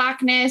around my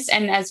Blackness.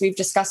 And as we've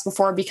discussed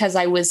before, because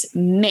I was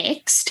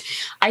mixed,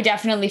 I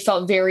definitely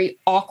felt very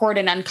awkward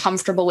and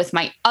uncomfortable with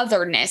my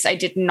otherness. I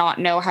did not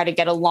know how to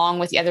get along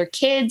with the other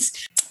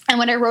kids. And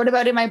what I wrote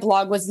about in my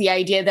blog was the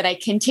idea that I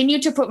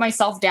continued to put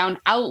myself down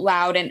out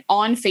loud and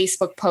on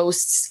Facebook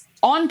posts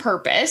on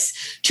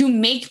purpose to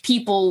make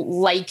people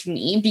like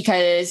me,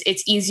 because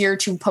it's easier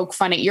to poke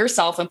fun at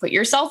yourself and put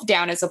yourself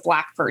down as a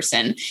Black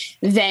person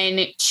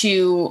than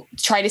to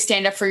try to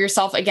stand up for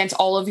yourself against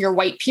all of your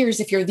white peers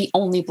if you're the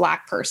only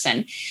Black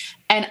person.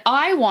 And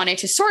I wanted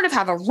to sort of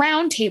have a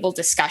roundtable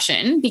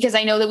discussion because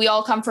I know that we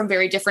all come from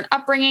very different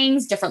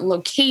upbringings, different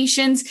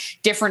locations,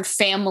 different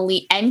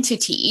family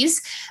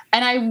entities.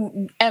 And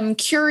I am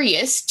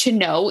curious to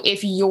know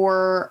if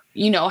you're,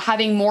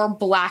 having more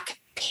Black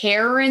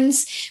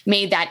parents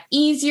made that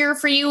easier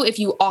for you, if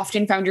you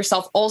often found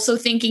yourself also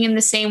thinking in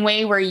the same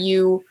way where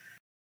you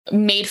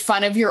made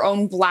fun of your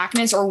own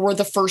Blackness or were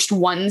the first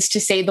ones to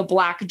say the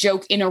Black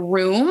joke in a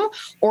room,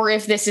 or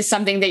if this is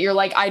something that you're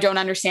like, I don't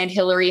understand,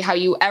 Hillary, how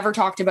you ever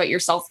talked about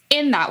yourself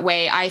in that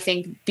way. I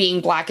think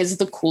being Black is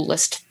the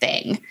coolest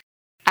thing.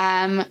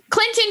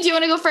 Clinton, do you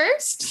want to go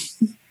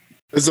first?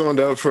 I zoned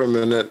out for a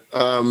minute.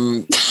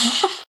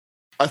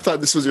 I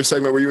thought this was your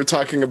segment where you were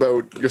talking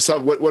about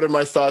yourself. What are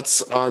my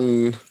thoughts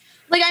on?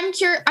 Like,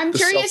 I'm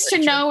curious to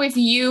know if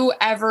you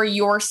ever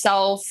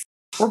yourself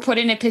were put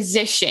in a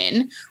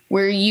position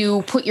where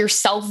you put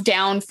yourself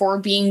down for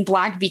being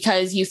Black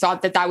because you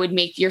thought that would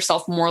make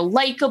yourself more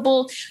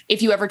likable.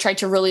 If you ever tried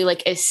to really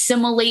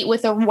assimilate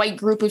with a white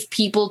group of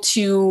people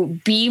to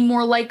be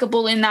more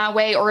likable in that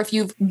way, or if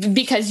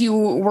because you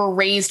were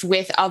raised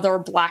with other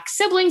Black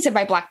siblings and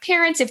by Black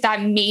parents, if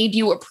that made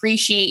you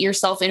appreciate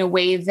yourself in a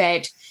way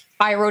that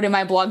I wrote in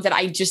my blog that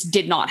I just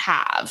did not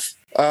have.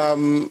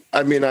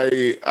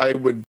 I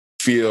would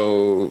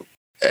feel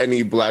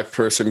any Black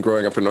person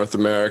growing up in North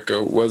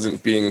America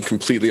wasn't being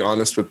completely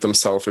honest with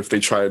themselves if they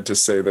tried to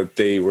say that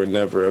they were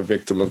never a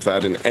victim of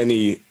that in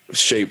any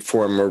shape,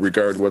 form, or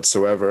regard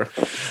whatsoever.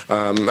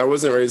 I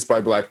wasn't raised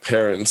by Black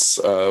parents.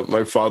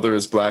 My father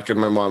is Black and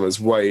my mom is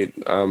white,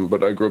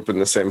 but I grew up in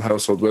the same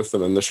household with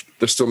them, and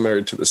they're still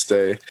married to this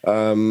day.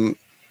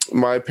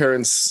 My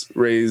parents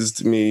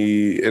raised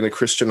me in a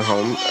Christian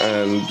home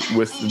and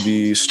with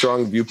the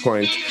strong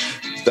viewpoint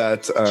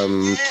that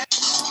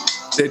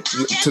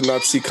to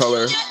not see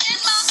color.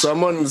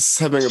 Someone's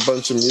having a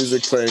bunch of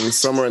music playing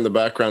somewhere in the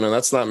background, and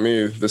that's not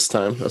me this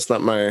time. That's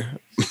not my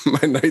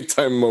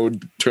nighttime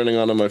mode turning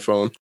on my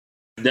phone.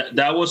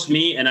 That was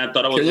me, and I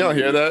thought I was. Can y'all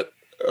hear that?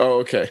 Oh,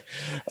 okay.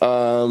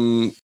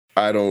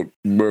 I don't.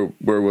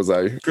 Where was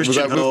I?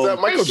 Christian was that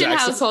Michael Christian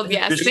Jackson? household,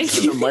 yes.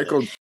 Thank you.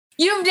 Michael.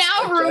 You've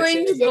now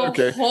ruined the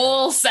Okay.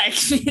 whole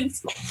segment.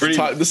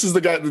 This is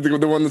the guy,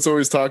 the one that's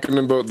always talking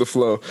about the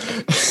flow.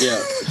 Yeah,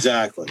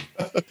 exactly.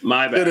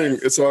 My bad. Kidding.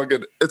 It's all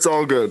good. It's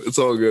all good. It's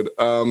all good.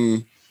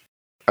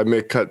 I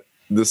may cut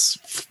this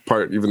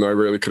part, even though I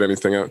rarely cut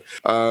anything out.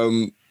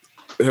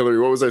 Hillary,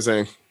 what was I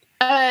saying?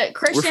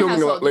 Christian We're filming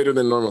household. a lot later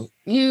than normal.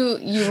 You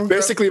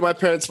Basically, my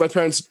parents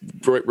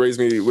raised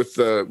me with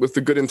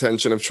the good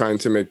intention of trying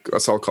to make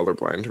us all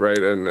colorblind, right?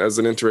 And as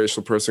an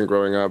interracial person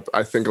growing up,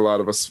 I think a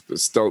lot of us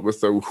dealt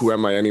with the "who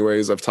am I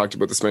anyways?" I've talked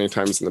about this many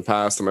times in the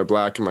past. Am I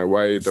black? Am I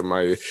white? Am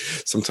I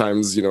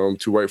sometimes, I'm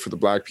too white for the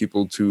black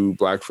people, too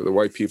black for the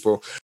white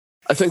people?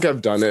 I think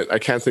I've done it. I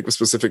can't think of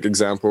specific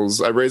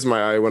examples. I raised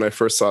my eye when I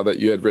first saw that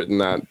you had written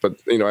that, but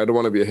I don't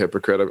want to be a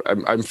hypocrite.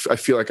 I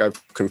feel like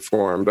I've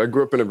conformed. I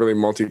grew up in a really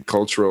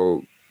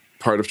multicultural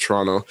part of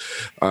Toronto,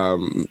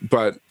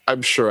 but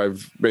I'm sure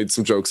I've made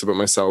some jokes about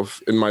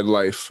myself in my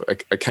life.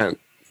 I can't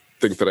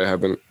think that I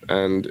haven't,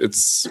 and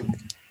it's.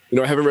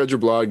 I haven't read your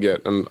blog yet,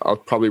 and I'll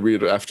probably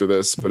read it after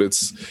this. But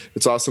it's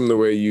awesome the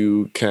way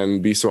you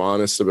can be so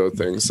honest about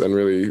things and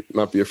really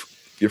not be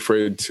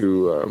afraid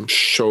to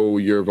show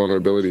your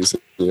vulnerabilities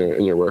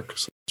in your work.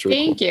 So it's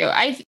really Thank you.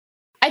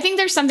 I think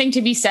there's something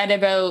to be said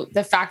about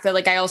the fact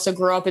that I also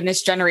grew up in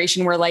this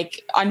generation where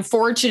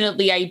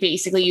unfortunately I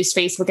basically used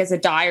Facebook as a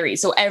diary.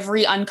 So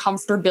every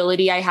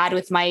uncomfortability I had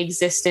with my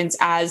existence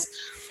as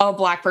a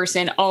black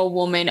person, a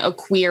woman, a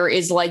queer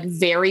is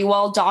very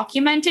well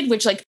documented,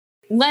 which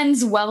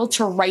lends well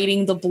to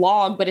writing the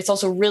blog, but it's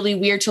also really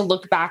weird to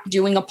look back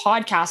doing a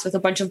podcast with a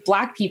bunch of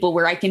black people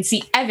where I can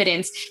see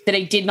evidence that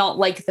I did not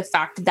like the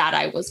fact that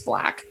I was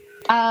black.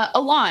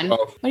 Alon,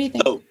 what do you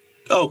think?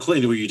 Oh,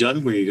 Clayton, were you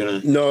done? Were you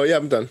gonna? No, yeah,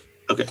 I'm done.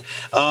 Okay.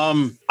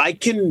 I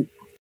can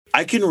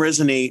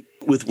resonate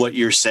with what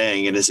you're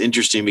saying, and it's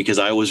interesting because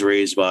I was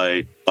raised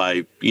by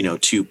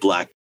two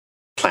black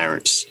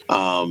parents.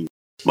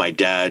 My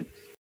dad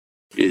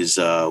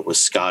was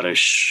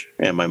Scottish,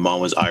 and my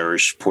mom was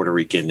Irish, Puerto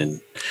Rican,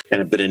 and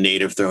a bit of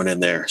Native thrown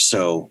in there.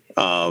 So,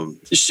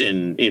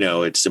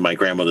 it's my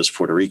grandmother's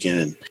Puerto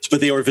Rican,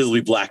 but they were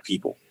visibly black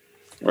people,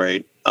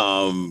 right?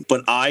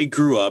 But I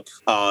grew up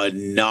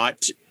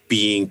not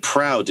being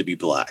proud to be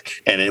black,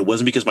 and it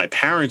wasn't because my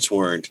parents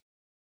weren't.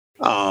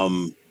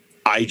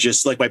 I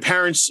just my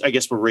parents, I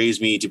guess, were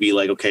raised me to be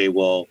okay,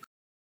 well,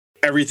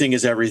 everything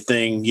is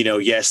everything.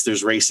 Yes,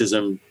 there's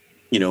racism.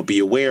 Be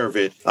aware of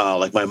it.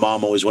 My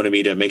mom always wanted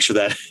me to make sure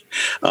that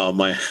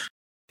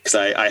because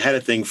I had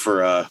a thing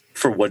for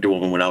Wonder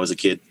Woman when I was a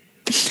kid.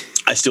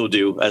 I still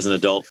do as an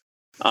adult.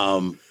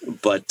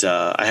 But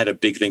I had a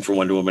big thing for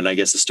Wonder Woman. I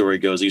guess the story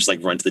goes, I used to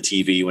run to the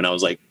TV when I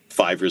was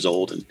 5 years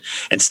old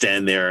and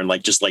stand there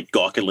and just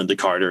gawk at Linda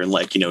Carter and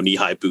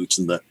knee-high boots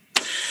and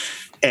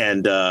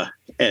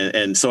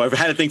so I've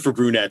had a thing for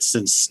brunettes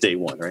since day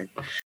one, right?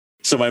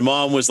 So my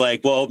mom was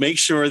like, "Well, make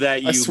sure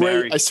that you I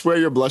swear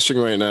you're blushing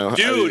right now,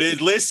 dude."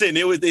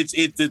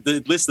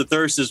 The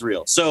thirst is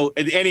real. So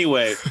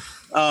anyway,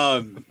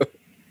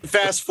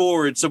 fast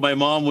forward. So my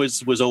mom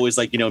was always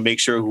make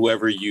sure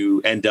whoever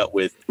you end up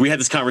with. We had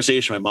this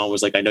conversation. My mom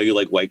was like, "I know you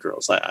like white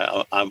girls.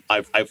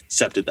 I've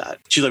accepted that."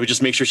 She's like,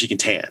 "Just make sure she can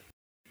tan."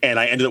 And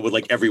I ended up with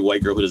every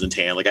white girl who doesn't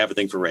tan. I have a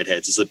thing for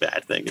redheads. It's a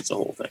bad thing. It's a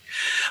whole thing.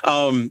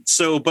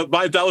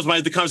 That was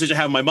the conversation I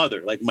had with my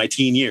mother, my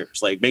teen years.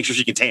 Make sure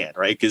she can tan,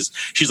 right? Because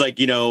she's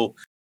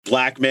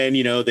black men,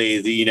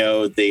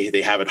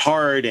 they have it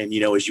hard, and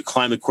as you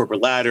climb the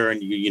corporate ladder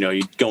and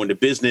you go into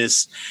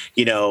business,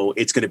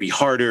 it's going to be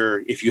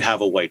harder if you have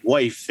a white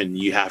wife and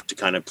you have to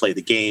kind of play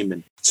the game.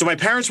 And so my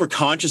parents were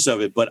conscious of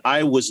it, but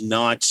I was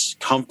not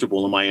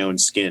comfortable in my own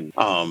skin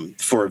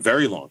for a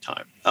very long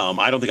time.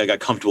 I don't think I got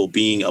comfortable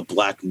being a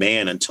black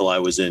man until I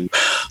was in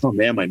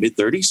my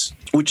mid-30s,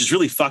 which is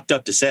really fucked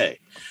up to say.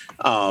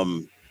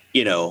 And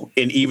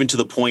even to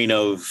the point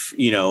of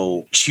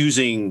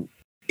choosing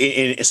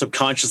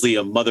subconsciously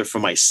a mother for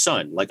my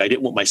son. I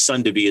didn't want my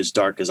son to be as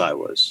dark as I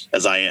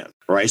am.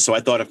 Right. So I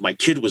thought if my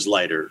kid was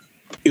lighter,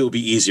 it would be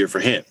easier for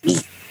him.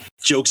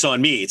 Joke's on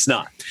me. It's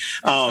not.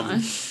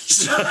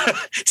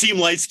 Team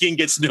light skin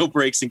gets no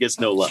breaks and gets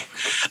no love.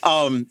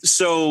 It's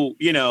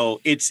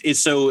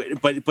so,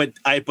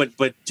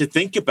 but to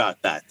think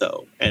about that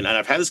though, and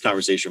I've had this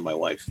conversation with my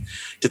wife,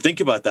 to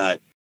think about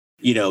that,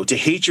 to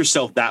hate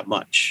yourself that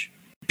much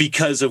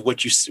because of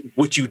what you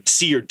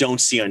see or don't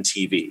see on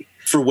TV,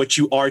 for what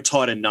you are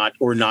taught and not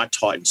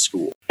taught in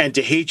school, and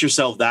to hate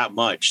yourself that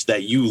much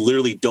that you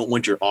literally don't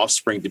want your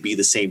offspring to be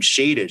the same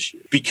shade as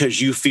you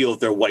because you feel if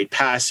they're white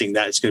passing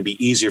that it's going to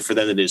be easier for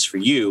them than it is for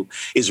you,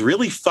 is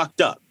really fucked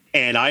up.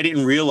 And I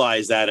didn't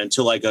realize that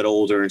until I got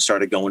older and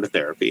started going to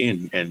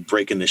therapy and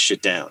breaking this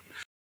shit down.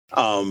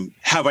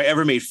 Have I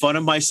ever made fun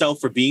of myself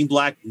for being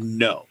black?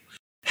 No.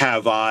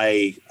 Have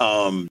I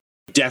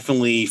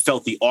definitely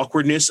felt the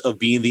awkwardness of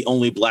being the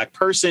only black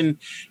person?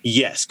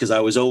 Yes, because I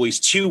was always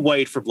too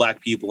white for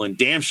black people and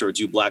damn sure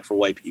too black for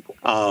white people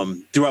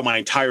throughout my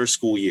entire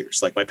school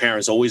years. My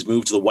parents always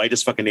moved to the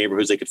whitest fucking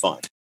neighborhoods they could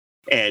find.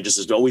 And just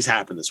has always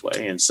happened this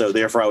way. And so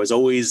therefore I was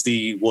always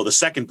the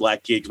second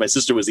black kid, because my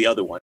sister was the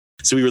other one.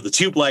 So we were the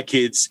two black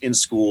kids in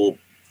school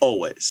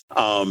always.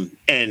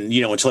 And,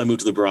 you know, until I moved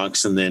to the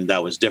Bronx, and then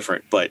that was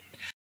different. But,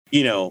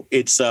 you know,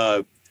 it's,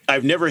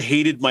 I've never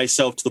hated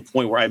myself to the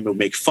point where I would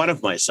make fun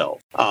of myself.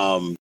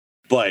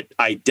 But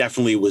I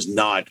definitely was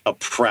not a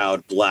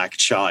proud black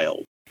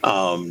child.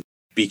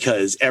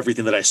 Because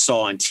everything that I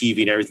saw on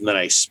TV and everything that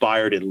I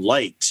aspired and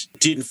liked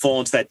didn't fall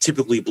into that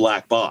typically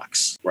black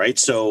box, right?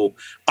 So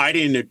I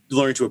didn't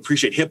learn to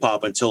appreciate hip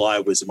hop until I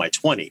was in my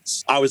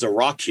 20s. I was a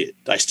rock kid.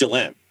 I still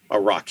am a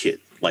rock kid.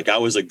 Like, I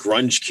was a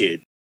grunge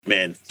kid.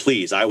 Man,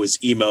 please. I was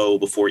emo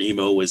before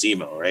emo was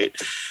emo, right?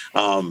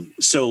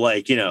 So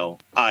like, you know,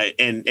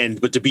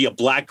 but to be a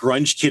black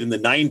grunge kid in the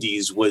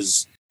 90s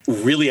was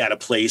really out of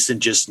place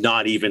and just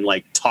not even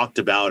like talked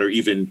about or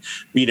even,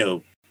 you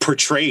know,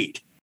 portrayed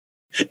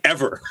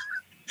ever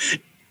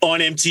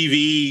on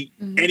MTV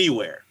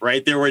anywhere,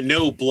 right? There were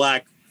no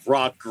black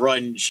rock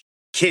grunge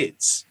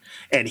kids.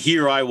 And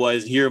here I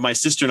was, my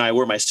sister and I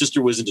were, my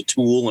sister was into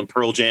Tool and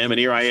Pearl Jam. And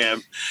here I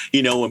am,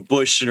 you know, in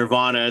Bush and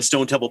Nirvana,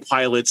 Stone Temple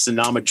Pilots, and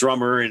I'm a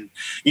drummer, and,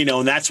 you know,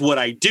 and that's what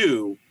I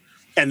do.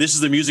 And this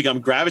is the music I'm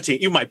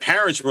gravitating. Even my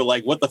parents were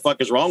like, what the fuck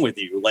is wrong with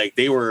you? Like,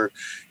 they were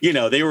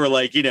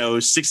like, you know,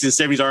 60s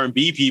and 70s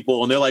R&B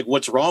people. And they're like,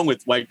 what's wrong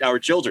with our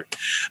children?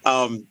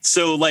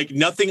 So like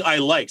nothing I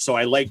like. So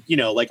I like, you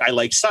know, like I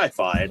like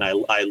sci-fi, and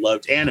I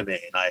loved anime,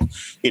 and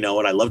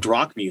I loved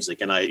rock music.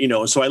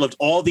 And so I loved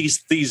all these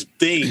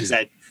things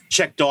that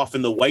checked off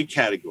in the white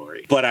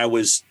category, but I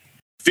was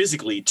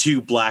physically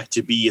too black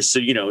to be,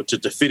 you know,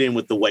 to fit in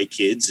with the white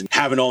kids, and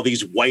having all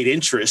these white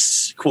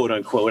interests, quote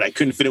unquote, I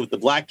couldn't fit in with the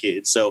black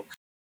kids. So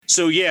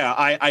yeah,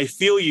 I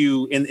feel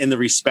you in the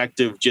respect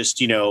of just,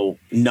 you know,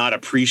 not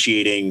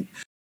appreciating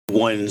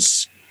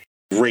one's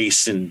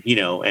race and, you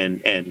know,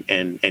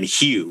 and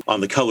hue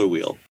on the color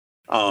wheel,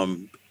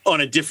 on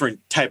a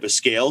different type of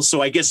scale.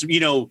 So I guess, you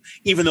know,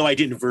 even though I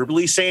didn't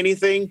verbally say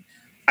anything,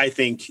 I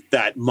think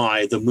that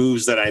the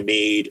moves that I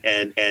made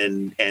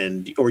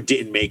and or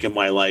didn't make in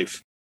my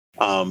life,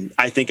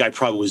 I think I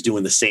probably was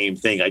doing the same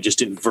thing. I just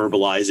didn't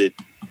verbalize it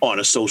on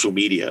a social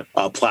media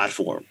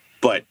platform.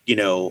 But, you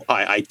know,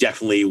 I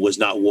definitely was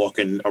not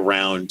walking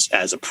around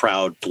as a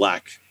proud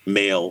black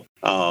male,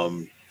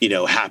 you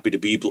know, happy to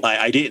be.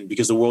 I didn't,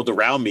 because the world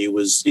around me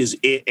was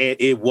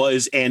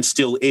and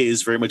still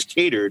is very much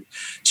catered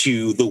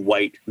to the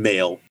white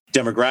male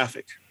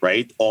demographic,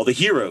 right? All the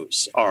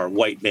heroes are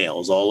white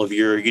males. All of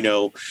your, you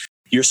know,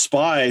 your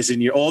spies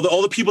and all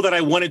the people that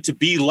I wanted to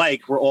be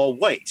like were all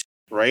white,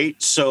 right?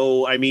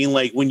 So I mean,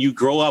 like, when you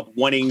grow up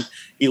liking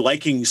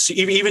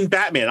even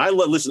Batman,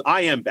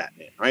 I am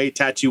Batman, right?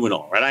 Tattoo and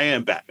all, right? I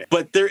am Batman.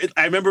 But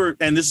I remember,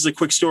 and this is a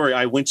quick story.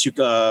 I went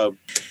to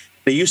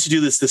they used to do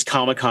this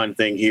Comic-Con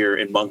thing here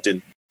in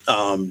Moncton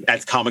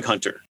at Comic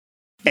Hunter.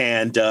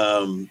 And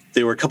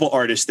there were a couple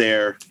artists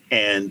there.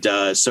 And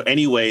so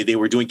anyway, they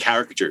were doing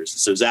caricatures.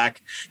 So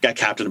Zach got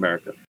Captain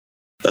America.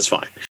 That's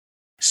fine.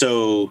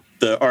 So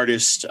the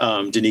artist,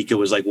 Danica,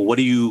 was like, well, what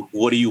do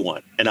you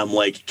want? And I'm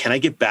like, can I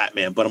get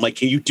Batman? But I'm like,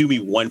 can you do me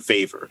one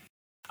favor?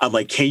 I'm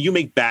like, can you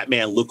make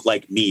Batman look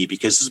like me?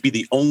 Because this will be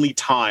the only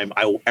time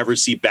I will ever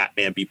see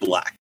Batman be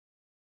black.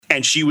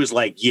 And she was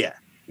like, yeah,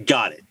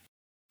 got it.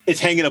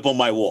 It's hanging up on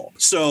my wall.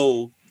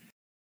 So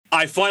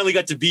I finally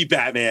got to be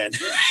Batman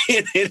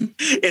in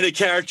a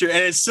character. And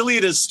as silly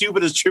and as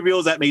stupid, as trivial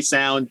as that may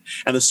sound,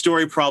 and the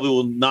story probably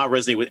will not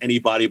resonate with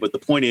anybody, but the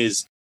point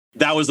is,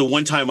 that was the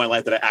one time in my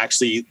life that I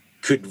actually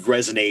could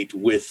resonate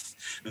with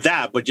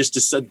that. But just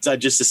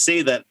to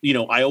say that, you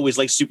know, I always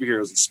liked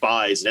superheroes and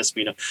spies and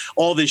espionage,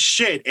 all this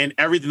shit, and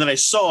everything that I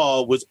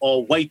saw was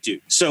all white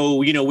dudes.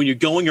 So, you know, when you're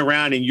going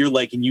around and you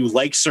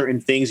like certain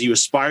things, you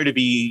aspire to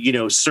be, you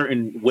know,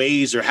 certain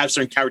ways or have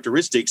certain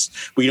characteristics,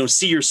 but you don't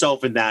see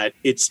yourself in that.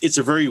 It's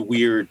a very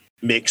weird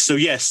mix. So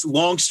yes,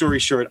 long story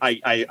short, I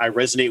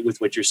resonate with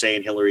what you're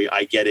saying, Hillary.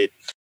 I get it.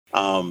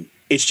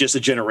 It's just a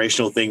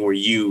generational thing where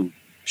you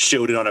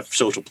showed it on a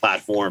social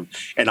platform,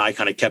 and I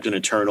kind of kept it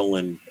internal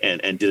and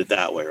did it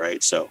that way,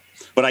 right? So,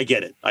 but I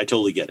get it. I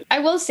totally get it. I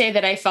will say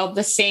that I felt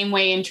the same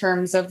way in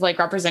terms of like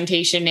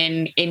representation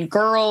in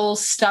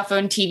girls stuff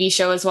on TV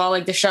show as well.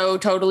 Like the show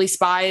Totally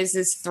Spies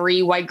is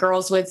 3 white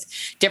girls with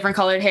different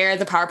colored hair.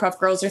 The Powerpuff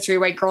Girls are 3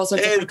 white girls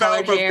with different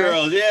colored hair.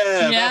 Girls,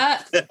 yeah.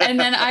 Yeah. And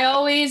then I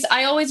always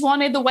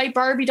wanted the white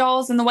Barbie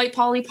dolls and the white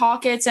Polly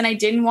Pockets, and I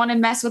didn't want to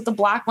mess with the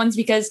black ones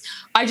because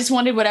I just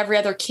wanted what every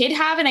other kid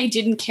have, and I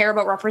didn't care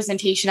about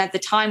representation at the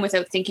time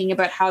without thinking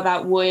about how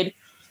that would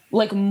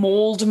like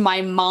mold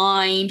my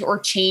mind or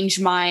change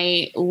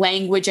my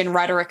language and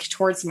rhetoric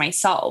towards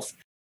myself.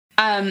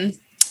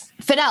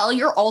 Fidel,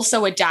 you're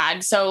also a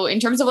dad. So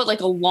in terms of what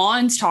like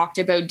Alon's talked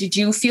about, did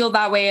you feel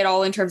that way at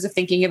all in terms of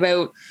thinking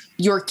about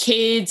your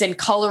kids and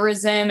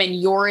colorism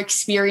and your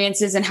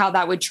experiences and how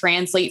that would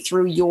translate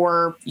through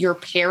your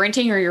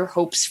parenting or your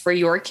hopes for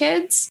your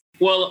kids?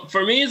 Well,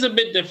 for me, it's a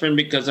bit different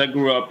because I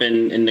grew up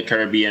in the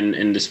Caribbean,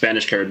 in the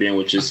Spanish Caribbean,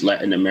 which is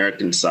Latin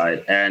American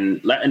side. And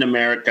Latin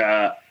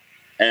America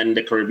and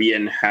the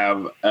Caribbean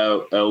have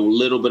a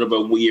little bit of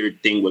a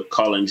weird thing with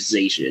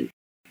colonization.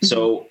 Mm-hmm.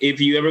 So if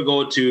you ever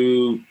go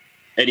to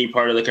any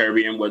part of the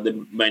Caribbean where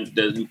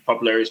the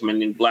popularity is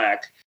Men in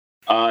Black,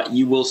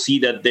 you will see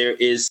that there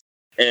is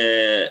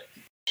a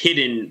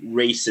hidden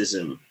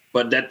racism,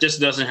 but that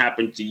just doesn't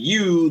happen to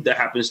you. That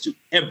happens to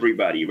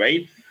everybody,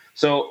 right?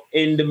 So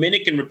in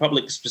Dominican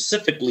Republic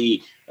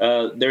specifically,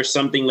 there's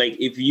something like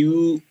if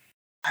you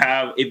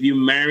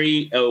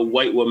marry a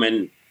white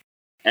woman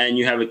and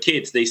you have a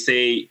kid, they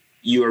say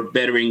you're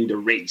bettering the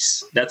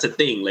race. That's a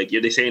thing. Like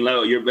they saying,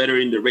 oh, you're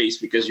bettering the race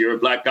because you're a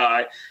black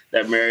guy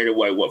that married a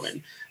white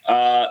woman.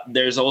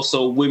 There's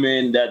also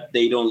women that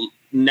they don't.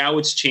 Now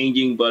it's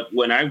changing, but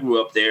when I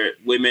grew up there,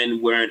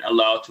 women weren't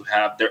allowed to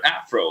have their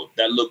afro.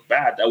 That looked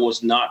bad. That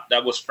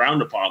was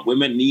frowned upon.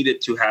 Women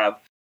needed to have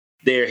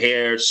their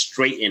hair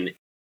straightened.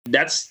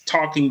 That's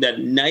talking that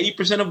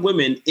 90% of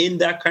women in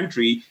that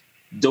country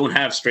don't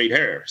have straight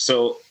hair.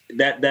 So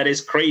that is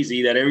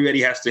crazy that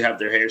everybody has to have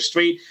their hair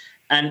straight.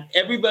 And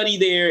everybody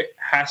there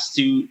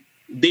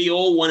they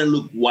all want to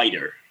look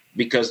whiter,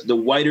 because the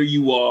whiter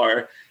you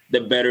are,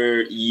 the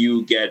better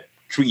you get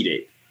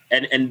treated.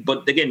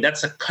 But again,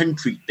 that's a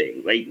country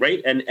thing,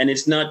 right? And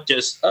it's not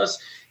just us.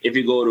 If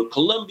you go to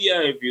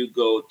Colombia, if you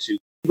go to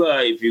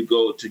Cuba, if you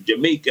go to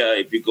Jamaica,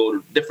 if you go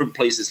to different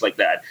places like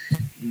that,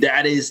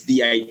 that is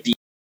the idea.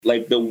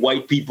 Like the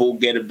white people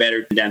get it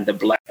better than the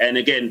black. And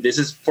again, this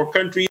is for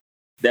countries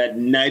that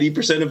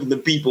 90% of the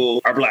people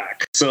are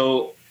black.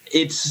 So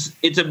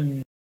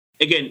again,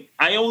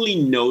 I only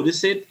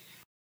notice it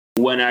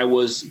when I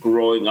was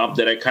growing up,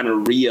 that I kind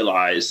of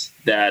realized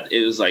that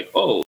it was like,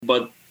 oh,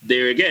 but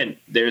there again,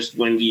 there's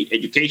when the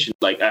education,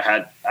 like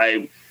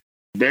I'm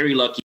very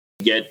lucky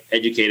to get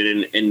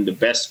educated in the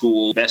best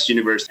school, best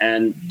university.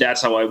 And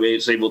that's how I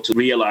was able to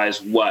realize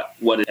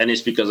and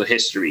it's because of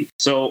history.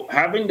 So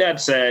having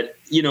that said,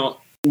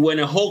 when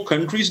a whole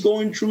country's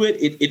going through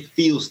it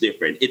feels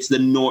different. It's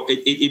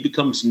it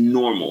becomes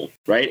normal,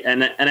 right?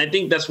 And I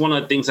think that's one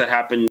of the things that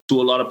happen to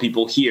a lot of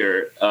people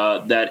here,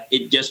 that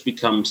it just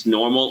becomes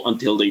normal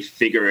until they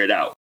figure it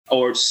out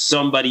or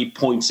somebody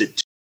points it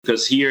to.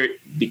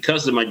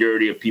 Because the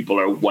majority of people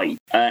are white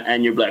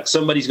and you're black,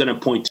 somebody's going to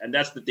point. And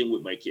that's the thing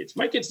with my kids.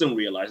 My kids don't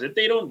realize it.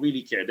 They don't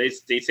really care. They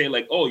say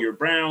like, oh, you're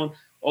brown.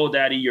 Oh,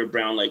 daddy, you're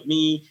brown like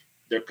me.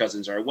 Their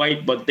cousins are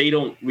white, but they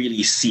don't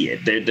really see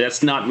it.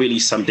 That's not really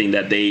something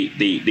that they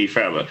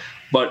favor.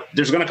 But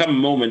there's going to come a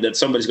moment that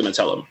somebody's going to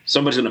tell them.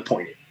 Somebody's going to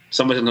point it.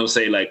 Somebody's going to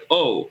say like,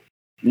 oh,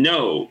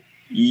 no,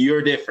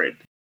 you're different.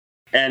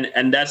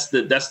 And that's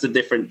the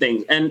different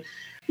thing. And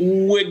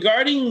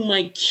regarding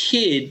my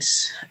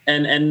kids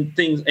and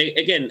things,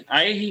 again,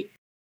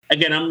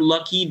 I'm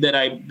lucky that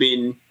I've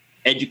been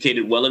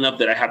educated well enough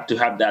that I have to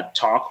have that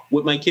talk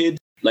with my kids.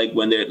 Like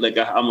when they're like,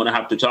 I'm going to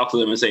have to talk to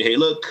them and say, hey,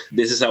 look,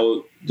 this is how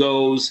it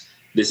goes.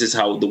 This is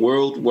how the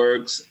world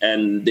works.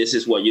 And this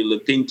is what you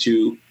looked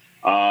into.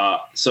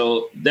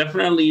 So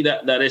definitely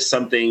that is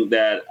something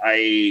that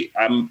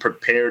I'm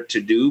prepared to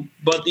do.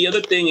 But the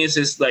other thing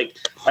is like,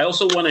 I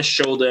also want to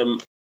show them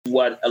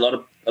what a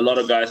lot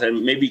of guys,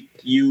 and maybe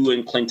you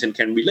and Clinton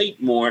can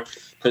relate more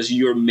because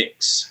you're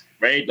mixed,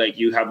 right? Like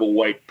you have a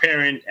white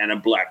parent and a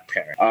black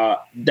parent.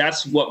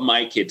 That's what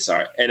my kids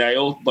are.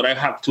 But I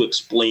have to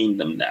explain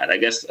them that. I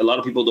guess a lot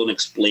of people don't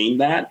explain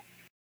that.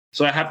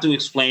 So I have to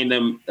explain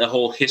them the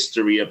whole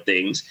history of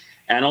things,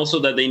 and also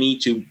that they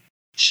need to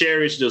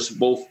cherish those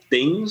both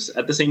things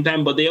at the same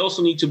time, but they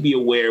also need to be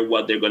aware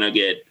what they're going to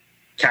get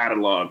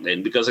cataloged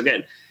in. Because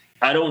again,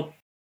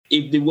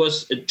 if there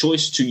was a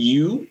choice to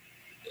you,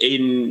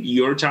 in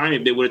your time,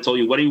 if they would have told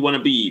you, what do you want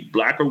to be,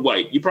 black or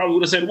white? You probably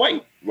would have said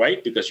white,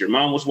 right? Because your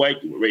mom was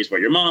white, you were raised by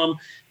your mom.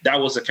 That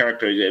was the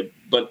character.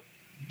 But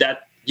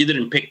that you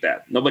didn't pick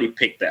that. Nobody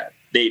picked that.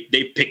 They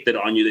picked it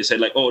on you. They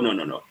said like, oh,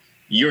 no,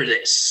 you're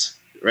this,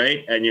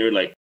 right? And you're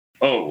like,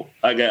 oh,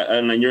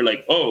 and then you're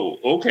like, oh,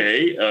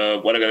 okay,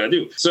 what I got to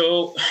do?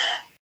 So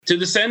to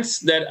the sense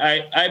that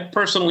I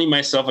personally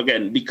myself,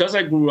 again, because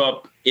I grew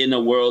up in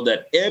a world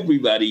that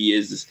everybody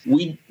is,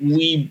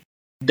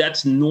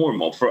 that's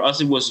normal. For us,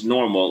 it was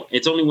normal.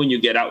 It's only when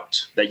you get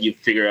out that you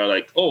figure out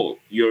like, oh,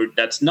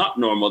 that's not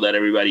normal, that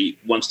everybody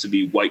wants to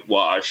be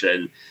whitewashed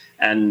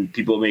and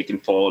people making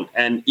fun.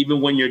 And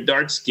even when you're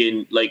dark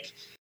skinned, like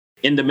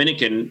in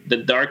Dominican, the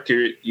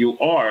darker you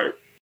are,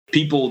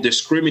 people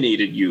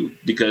discriminated you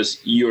because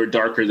you're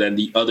darker than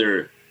the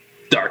other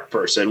dark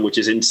person, which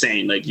is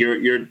insane. Like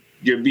you're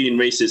being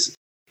racist.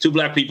 Two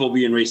black people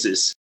being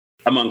racist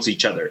amongst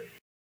each other.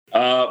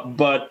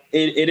 But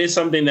it is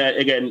something that,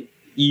 again,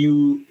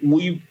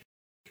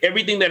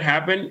 everything that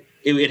happened,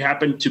 it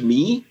happened to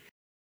me,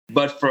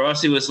 but for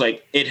us, it was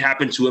like, it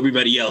happened to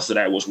everybody else that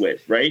I was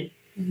with. Right.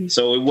 Mm-hmm.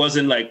 So it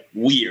wasn't like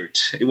weird.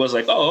 It was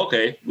like, oh,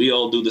 okay, we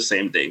all do the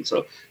same thing.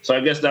 So I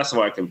guess that's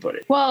how I can put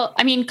it. Well,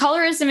 I mean,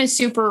 colorism is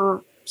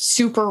super,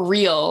 super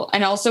real.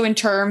 And also in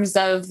terms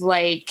of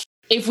like,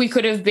 if we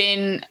could have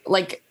been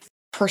like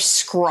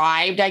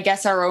prescribed, I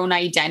guess, our own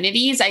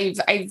identities.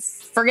 I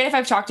forget if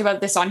I've talked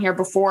about this on here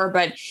before,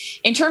 but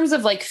in terms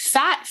of like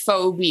fat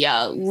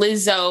phobia,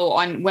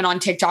 Lizzo went on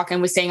TikTok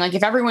and was saying, like,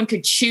 if everyone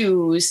could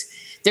choose,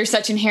 there's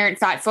such inherent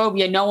fat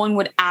phobia, no one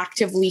would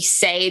actively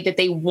say that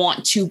they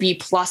want to be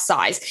plus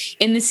size,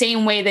 in the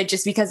same way that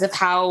just because of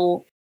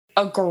how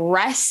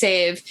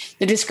aggressive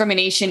the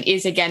discrimination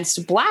is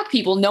against Black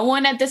people, no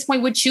one at this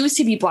point would choose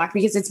to be Black,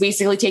 because it's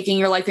basically taking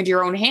your life into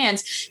your own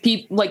hands.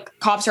 Like,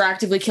 cops are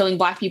actively killing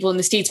Black people in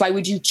the States. Why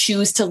would you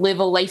choose to live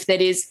a life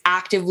that is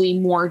actively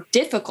more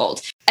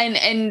difficult?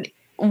 And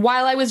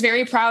while I was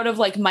very proud of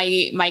like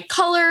my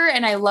color,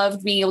 and I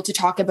loved being able to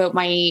talk about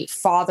my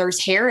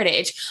father's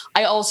heritage,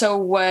 I also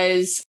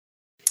was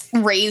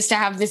raised to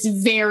have this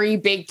very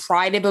big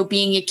pride about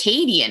being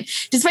Acadian,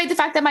 despite the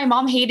fact that my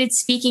mom hated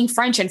speaking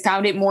French and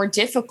found it more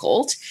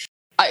difficult.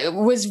 I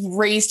was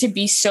raised to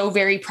be so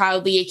very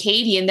proudly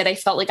Acadian that I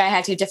felt like I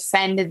had to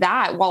defend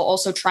that while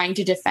also trying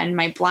to defend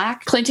my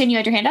Black. Clinton, you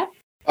had your hand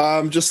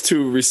up? Just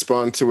to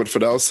respond to what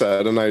Fidel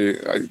said, and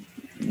I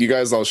you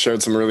guys all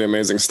shared some really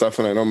amazing stuff,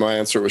 and I know my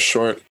answer was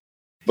short.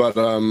 But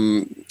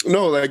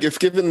no, like, if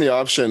given the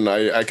option,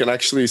 I can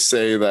actually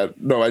say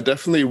that, no, I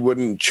definitely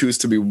wouldn't choose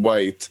to be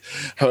white.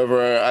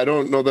 However, I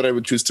don't know that I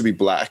would choose to be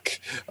Black.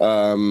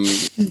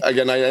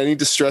 Again, I need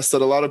to stress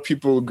that a lot of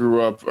people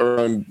grew up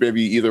around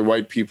maybe either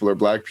white people or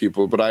Black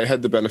people, but I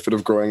had the benefit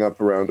of growing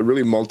up around a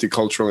really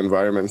multicultural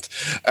environment.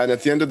 And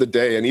at the end of the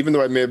day, and even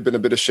though I may have been a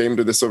bit ashamed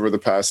of this over the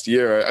past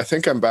year, I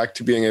think I'm back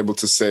to being able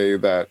to say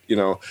that, you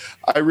know,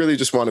 I really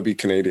just want to be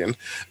Canadian.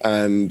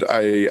 And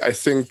I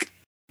think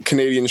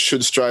Canadians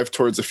should strive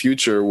towards a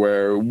future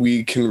where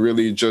we can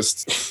really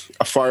just,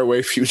 a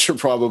faraway future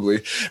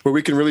probably, where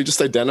we can really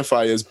just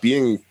identify as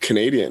being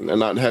Canadian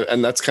and not have,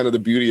 and that's kind of the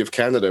beauty of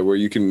Canada, where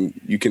you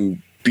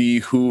can be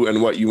who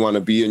and what you want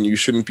to be, and you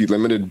shouldn't be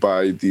limited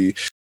by the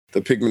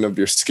pigment of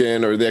your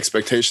skin or the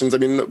expectations. I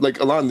mean, like,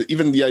 Alon,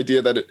 even the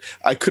idea that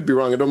I could be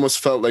wrong, it almost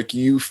felt like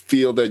you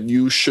feel that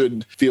you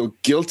should feel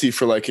guilty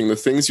for liking the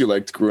things you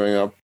liked growing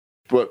up.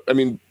 But I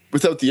mean,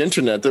 without the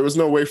internet, there was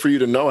no way for you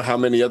to know how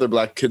many other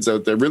Black kids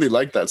out there really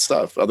like that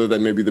stuff, other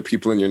than maybe the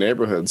people in your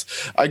neighborhoods.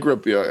 I grew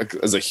up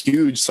as a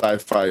huge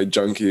sci-fi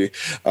junkie,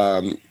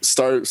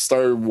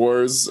 Star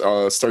Wars,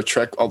 Star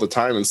Trek all the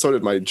time, and so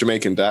did my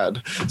Jamaican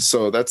dad.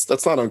 So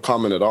that's not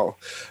uncommon at all.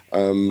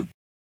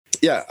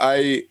 Yeah,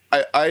 I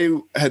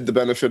had the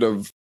benefit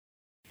of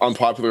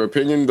unpopular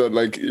opinion, but,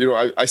 like, you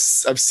know, I've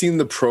seen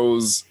the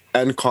pros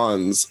and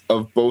cons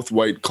of both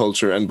white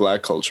culture and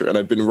Black culture, and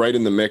I've been right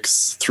in the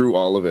mix through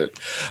all of it.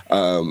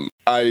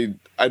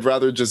 I'd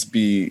rather just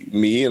be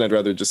me, and I'd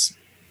rather just,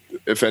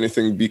 if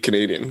anything, be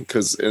Canadian,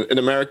 because in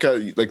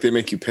America, like, they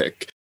make you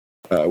pick.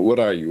 What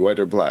are you, white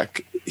or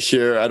Black?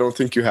 Here, I don't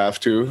think you have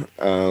to.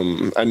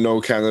 I know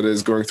Canada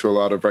is going through a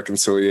lot of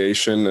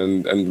reconciliation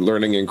and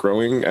learning and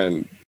growing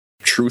and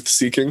truth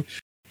seeking,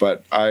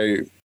 but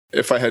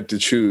if I had to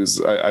choose,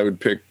 I would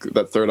pick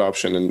that third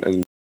option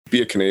and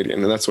be a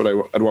Canadian, and that's what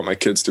I'd want my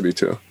kids to be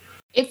too.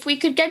 If we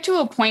could get to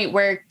a point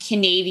where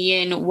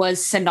Canadian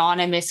was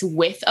synonymous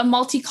with a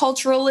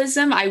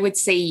multiculturalism, I would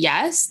say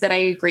yes, that I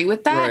agree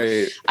with that.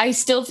 Right. I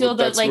still feel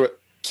that, like,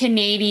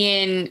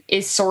 Canadian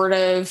is sort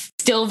of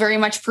still very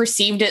much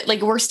perceived it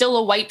like we're still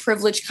a white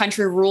privileged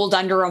country ruled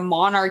under a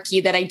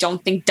monarchy that I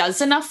don't think does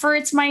enough for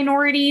its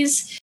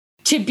minorities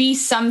to be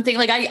something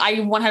like I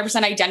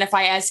 100%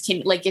 identify as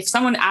like, if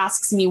someone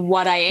asks me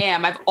what I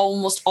am, I've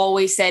almost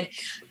always said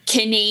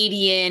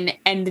Canadian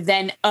and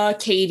then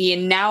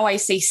Acadian. Now I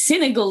say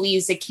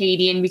Senegalese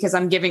Acadian because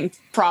I'm giving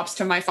props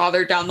to my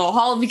father down the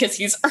hall because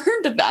he's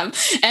earned them.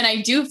 And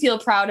I do feel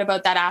proud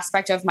about that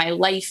aspect of my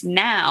life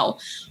now.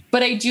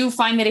 But I do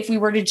find that if we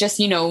were to just,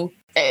 you know,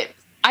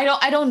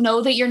 I don't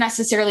know that you're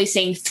necessarily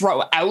saying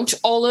throw out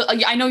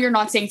I know you're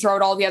not saying throw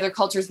out all the other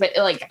cultures, but,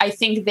 like, I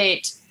think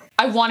that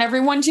I want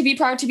everyone to be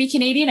proud to be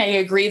Canadian. I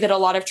agree that a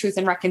lot of truth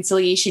and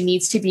reconciliation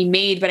needs to be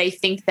made, but I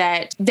think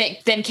that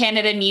then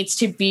Canada needs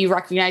to be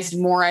recognized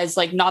more as,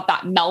 like, not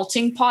that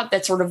melting pot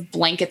that sort of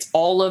blankets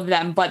all of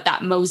them, but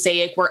that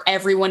mosaic where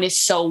everyone is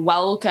so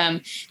welcome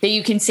that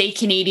you can say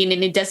Canadian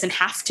and it doesn't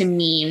have to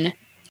mean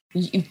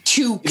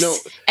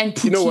toques and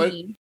poutine. You know what?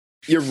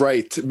 You're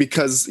right,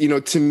 because, you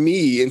know, to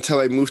me, until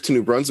I moved to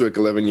New Brunswick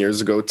 11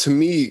 years ago, to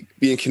me,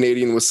 being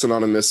Canadian was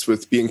synonymous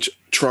with being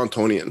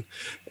Torontonian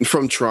and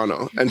from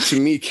Toronto. And to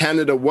me,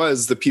 Canada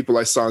was the people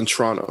I saw in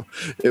Toronto.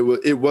 It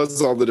was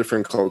all the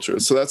different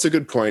cultures. So that's a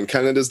good point.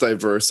 Canada's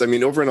diverse. I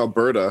mean, over in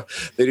Alberta,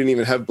 they didn't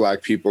even have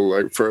Black people.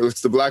 Like,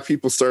 the Black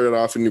people started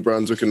off in New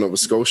Brunswick and Nova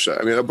Scotia.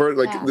 I mean,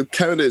 Alberta,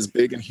 Canada is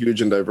big and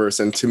huge and diverse.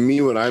 And to me,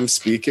 when I'm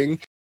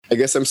speaking, I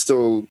guess I'm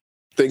still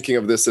thinking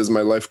of this as my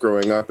life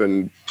growing up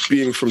and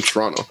being from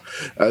Toronto,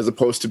 as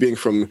opposed to being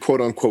from quote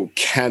unquote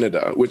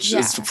Canada, which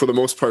is for the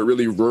most part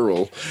really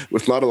rural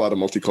with not a lot of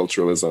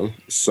multiculturalism.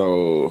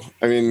 So,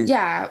 I mean,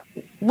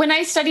 when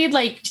I studied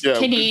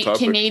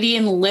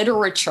Canadian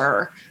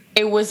literature,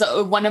 it was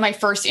one of my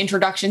first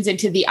introductions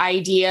into the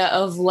idea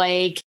of,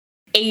 like,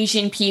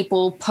 Asian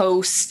people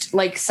post,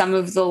 like, some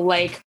of the,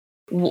 like,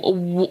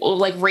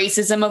 like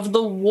racism of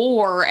the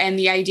war and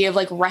the idea of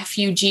like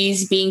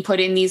refugees being put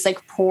in these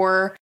like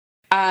poor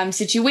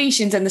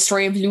situations, and the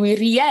story of Louis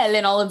Riel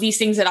and all of these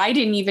things that I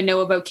didn't even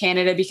know about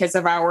Canada because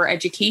of our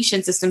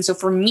education system. So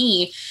for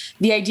me,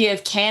 the idea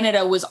of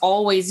Canada was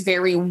always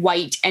very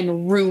white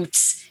and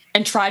roots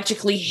and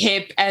tragically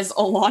hip, as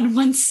Alon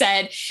once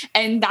said.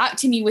 And that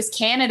to me was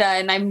Canada.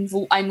 And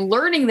I'm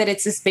learning that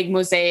it's this big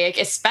mosaic,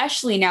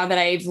 especially now that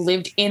I've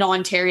lived in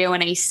Ontario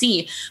and I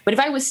see. But if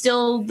I was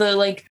still the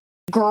like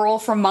girl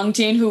from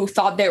Moncton who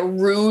thought that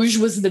Rouge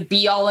was the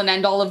be all and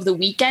end all of the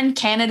weekend,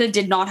 Canada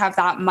did not have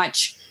that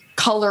much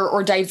color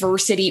or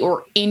diversity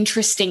or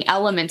interesting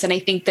elements. And I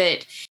think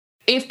that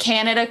if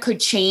Canada could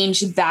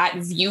change that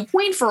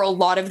viewpoint for a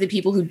lot of the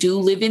people who do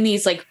live in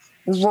these like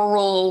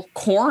rural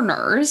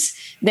corners,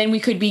 then we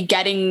could be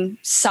getting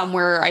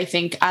somewhere, I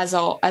think, as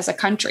a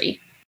country.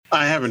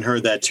 I haven't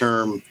heard that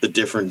term, the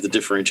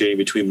differentiating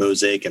between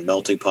mosaic and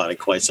melting pot in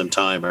quite some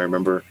time. I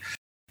remember,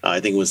 I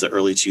think it was the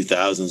early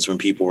 2000s when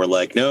people were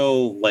like,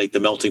 no, like the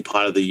melting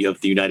pot of the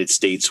United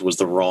States was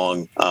the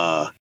wrong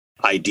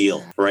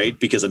ideal, right?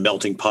 Because a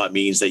melting pot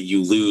means that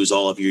you lose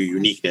all of your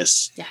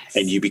uniqueness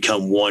and you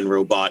become one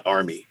robot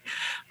army.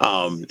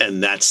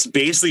 And that's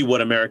basically what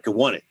America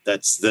wanted.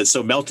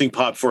 So melting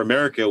pot for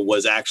America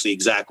was actually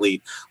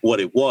exactly what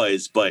it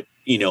was. But,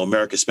 you know,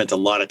 America spent a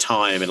lot of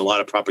time and a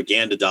lot of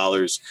propaganda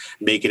dollars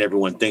making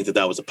everyone think that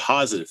that was a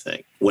positive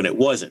thing when it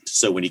wasn't.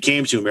 So when you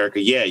came to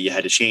America, you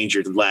had to change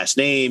your last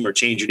name or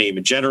change your name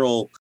in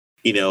general,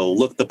 you know,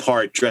 look the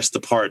part, dress the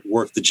part,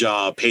 work the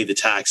job, pay the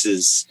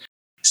taxes,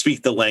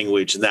 speak the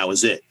language, and that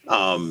was it.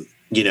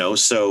 You know,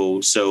 so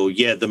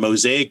the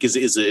mosaic is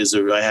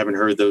I haven't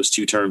heard those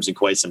two terms in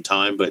quite some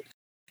time, but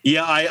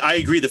yeah, I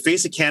agree. The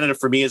face of Canada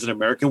for me as an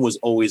American was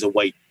always a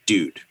white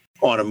dude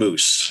on a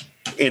moose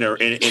in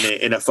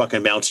a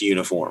fucking Mountie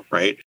uniform,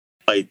 right?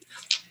 Like,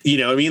 you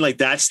know what I mean? Like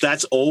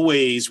that's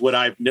always what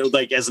I've known.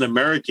 Like as an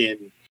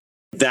American,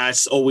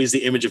 that's always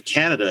the image of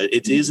Canada.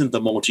 It isn't the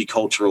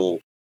multicultural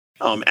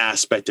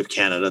aspect of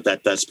Canada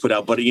that's put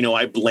out. But, you know,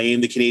 I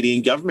blame the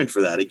Canadian government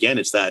for that. Again,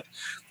 it's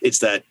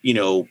that, you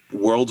know,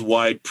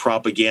 worldwide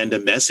propaganda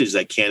message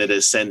that Canada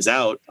sends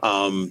out,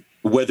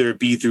 whether it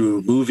be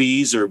through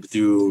movies or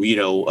through, you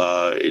know,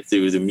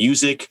 through the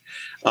music.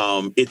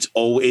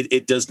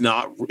 Is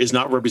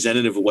not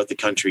representative of what the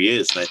country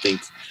is. And I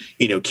think,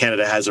 you know,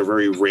 Canada has a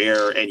very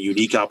rare and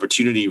unique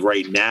opportunity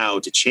right now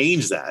to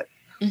change that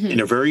in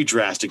a very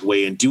drastic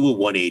way and do a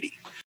 180.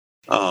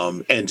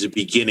 And to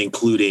begin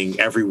including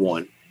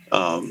everyone,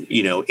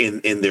 you know,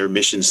 in their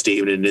mission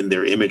statement and in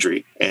their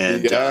imagery.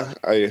 And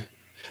I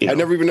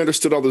never even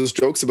understood all those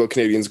jokes about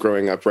Canadians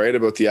growing up, right?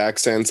 About the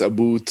accents,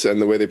 aboot,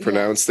 and the way they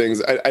pronounce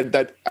things. I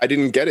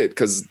didn't get it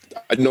because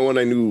no one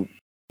I knew,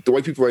 the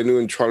white people I knew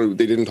in Toronto,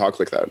 they didn't talk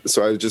like that.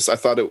 So I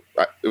thought it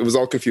was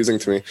all confusing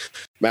to me.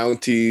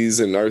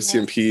 Mounties and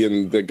RCMP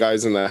and the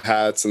guys in the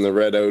hats and the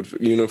red out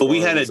uniforms.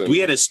 But we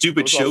had a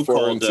stupid show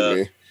called.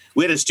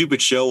 We had a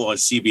stupid show on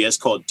CBS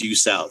called Due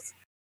South,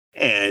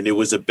 and it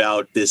was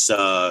about this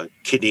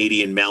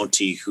Canadian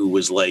Mountie who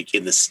was like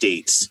in the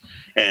States,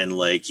 and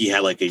like he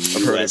had like a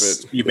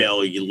U.S.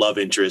 female love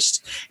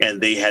interest, and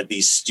they had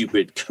these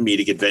stupid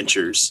comedic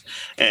adventures,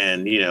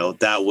 and you know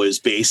that was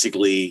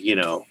basically, you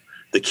know,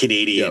 the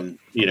Canadian,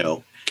 you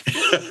know,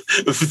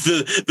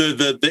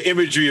 the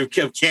imagery of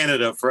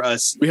Canada for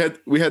us. We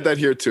had that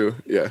here too.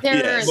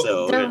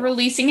 They're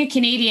releasing a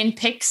Canadian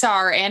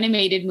Pixar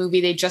animated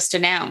movie they just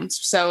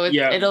announced, so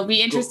it'll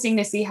be interesting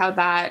to see how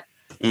that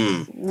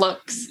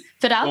looks.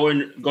 Fidel?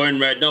 Going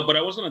red. No, but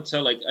I was going to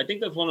tell, like, I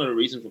think that's one of the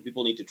reasons why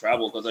people need to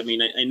travel, because I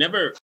mean, I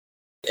never,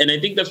 and I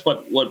think that's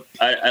what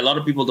a lot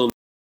of people don't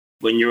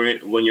when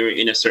you're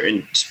in a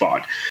certain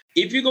spot.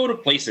 If you go to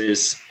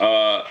places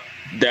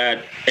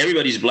that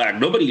everybody's black,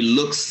 nobody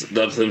looks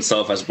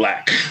themselves as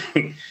black.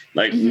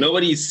 Like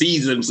nobody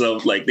sees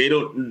themselves like they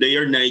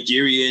are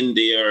Nigerian,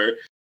 they are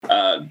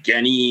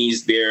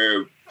Ghanese,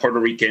 they're Puerto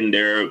Rican,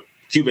 they're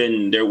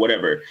Cuban, they're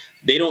whatever.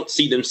 They don't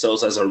see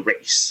themselves as a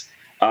race.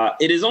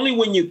 It is only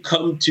when you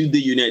come to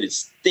the United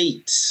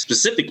States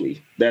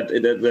specifically that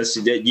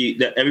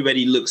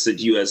everybody looks at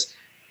you as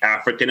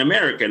African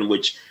American,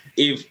 which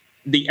if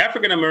the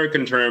African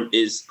American term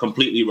is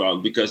completely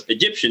wrong, because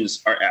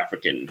Egyptians are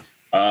African,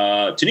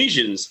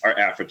 Tunisians are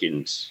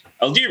Africans,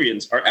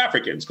 Algerians are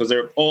Africans because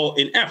they're all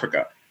in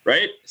Africa,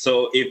 right?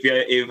 So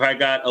if I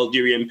got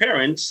Algerian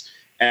parents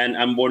and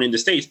I'm born in the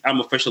States, I'm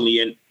officially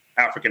an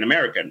African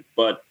American,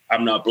 but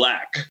I'm not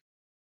black.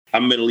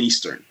 I'm Middle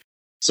Eastern.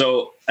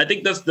 So I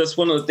think that's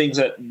one of the things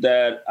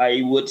that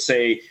I would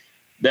say,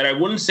 that I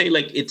wouldn't say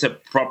like it's a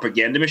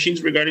propaganda machine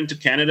regarding to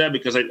Canada,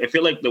 because I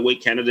feel like the way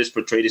Canada is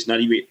portrayed is not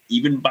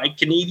even by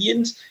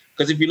Canadians.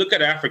 Because if you look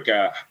at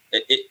Africa,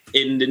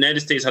 in the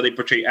United States, how they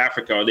portray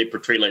Africa, or they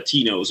portray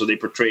Latinos, or they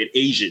portray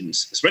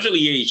Asians,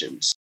 especially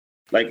Asians.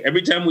 Like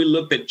every time we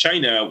looked at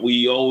China,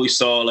 we always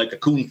saw like a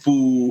kung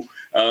fu,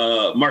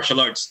 martial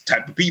arts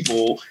type of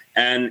people.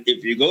 And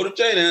if you go to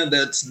China,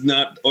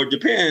 or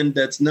Japan,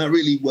 that's not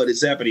really what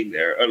is happening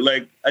there.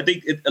 Like I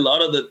think a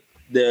lot of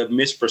the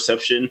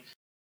misperception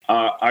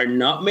are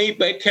not made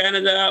by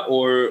Canada,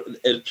 or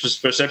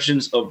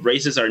perceptions of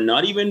races are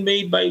not even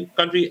made by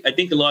country. I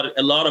think a lot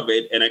of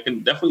it, and I can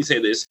definitely say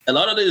this, a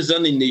lot of it is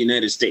done in the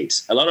United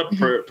States. A lot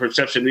of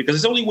perception, because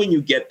it's only when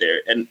you get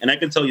there, and I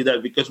can tell you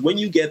that because when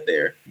you get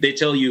there, they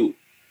tell you,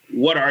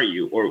 what are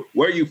you, or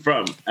where are you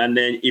from? And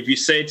then if you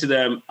say to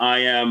them, I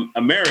am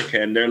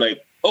American, they're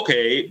like,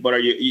 okay, but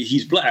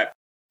he's black.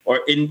 Or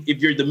if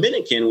you're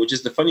Dominican, which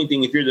is the funny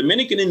thing, if you're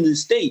Dominican in the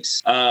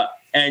States,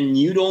 and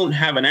you don't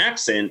have an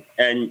accent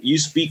and you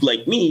speak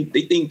like me,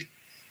 they think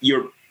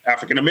you're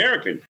African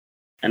American.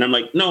 And I'm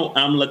like, no,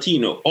 I'm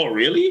Latino. Oh,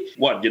 really?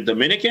 What, you're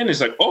Dominican?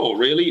 It's like, oh,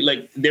 really?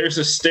 Like, there's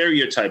a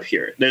stereotype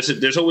here.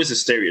 There's always a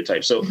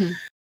stereotype. So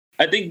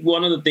I think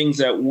one of the things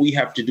that we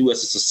have to do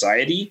as a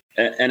society,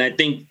 and I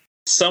think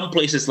some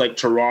places like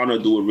Toronto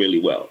do it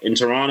really well. In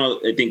Toronto,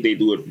 I think they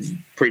do it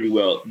pretty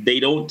well. They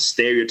don't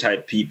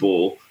stereotype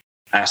people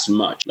as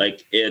much.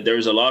 Like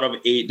there's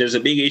a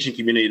big Asian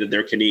community that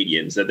they're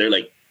Canadians, that they're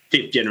like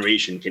 5th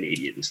generation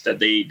Canadians, that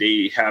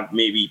they have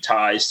maybe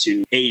ties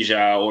to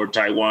Asia or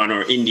Taiwan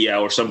or India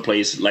or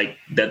someplace like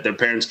that their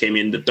parents came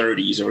in the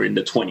 30s or in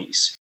the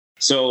 20s.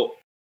 So,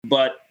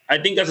 but I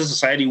think as a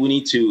society, we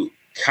need to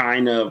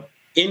kind of,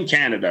 in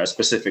Canada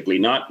specifically,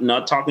 not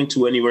talking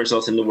to anywhere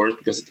else in the world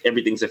because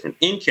everything's different.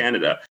 In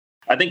Canada,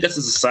 I think as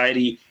a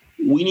society,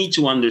 we need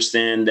to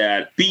understand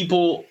that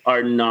people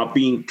are not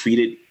being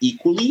treated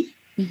equally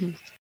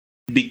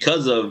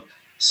because of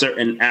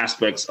certain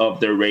aspects of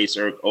their race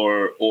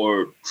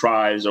or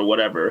tribes or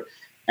whatever.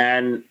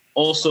 And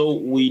also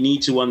we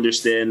need to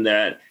understand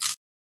that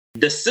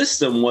the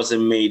system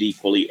wasn't made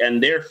equally,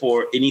 and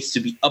therefore it needs to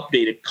be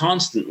updated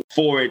constantly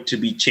for it to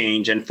be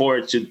changed and for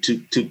it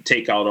to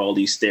take out all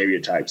these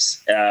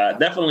stereotypes.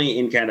 Definitely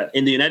in Canada.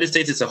 In the United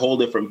States, it's a whole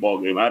different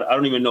ballgame. I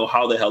don't even know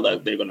how the hell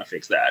they're going to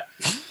fix that.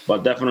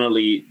 But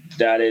definitely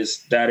that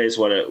is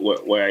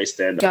where I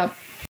stand. Yeah.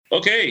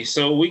 Okay,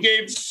 so we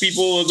gave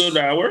people a good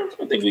hour.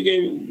 I think we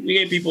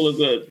gave people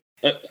a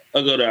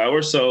good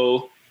hour.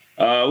 So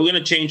we're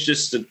gonna change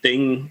this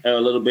thing a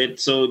little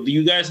bit. So do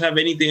you guys have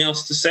anything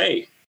else to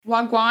say?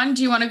 Wagwan,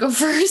 do you want to go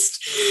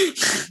first?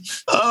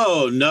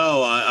 Oh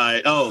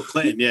no,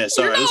 Clinton. Yeah,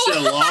 sorry, I said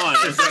a lot.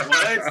 It's like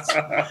what?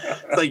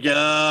 It's like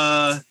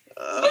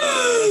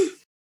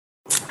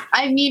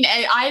I mean,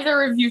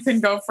 either of you can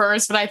go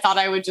first, but I thought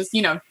I would just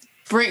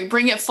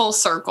bring it full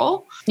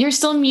circle. You're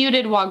still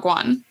muted,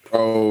 Wagwan.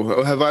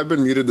 Oh, have I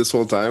been muted this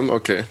whole time?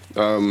 Okay.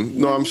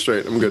 No, I'm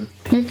straight. I'm good.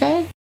 You're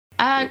good.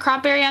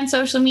 Cropberry on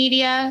social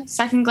media,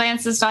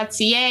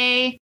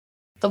 secondglances.ca,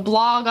 the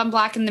blog on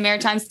Black in the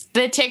Maritimes.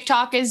 The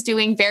TikTok is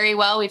doing very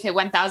well. We've hit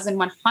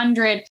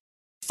 1,100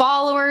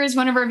 followers.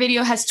 One of our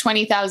video has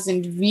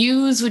 20,000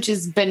 views, which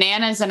is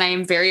bananas, and I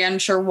am very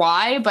unsure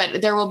why,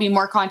 but there will be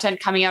more content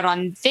coming out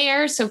on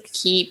there, so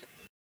keep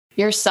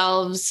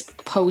yourselves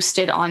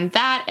posted on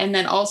that. And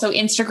then also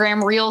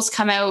Instagram Reels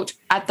come out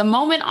at the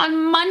moment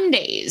on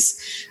Mondays.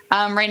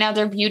 Right now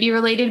they're beauty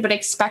related, but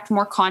expect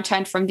more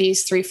content from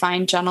these 3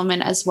 fine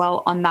gentlemen as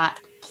well on that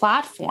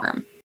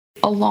platform.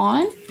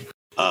 Alon?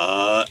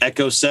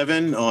 Echo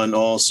 7 on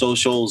all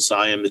socials.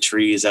 I Am the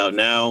Tree is out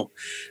now.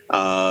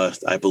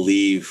 I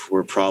believe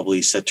we're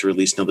probably set to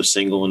release another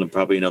single in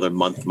probably another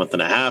month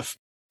and a half.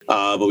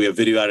 But we have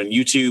video out on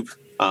YouTube.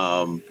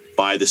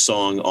 Buy the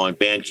song on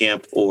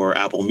Bandcamp or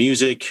Apple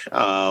Music,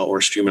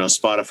 or stream it on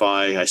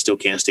Spotify. I still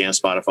can't stand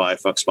Spotify.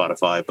 Fuck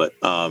Spotify. But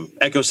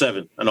Echo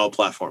 7 on all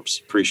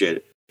platforms. Appreciate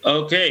it.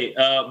 Okay,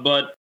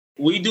 but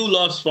we do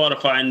love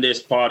Spotify in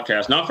this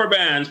podcast. Not for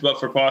bands, but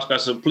for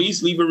podcasts. So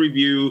please leave a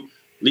review,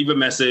 leave a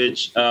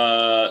message.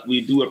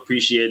 We do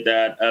appreciate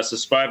that.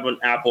 Subscribe on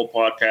Apple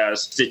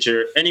Podcasts,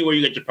 Stitcher, anywhere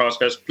you get your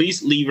podcasts.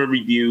 Please leave a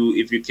review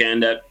if you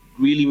can. That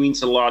really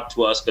means a lot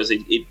to us because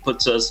it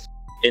puts us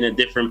in a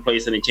different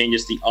place and it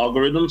changes the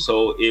algorithm.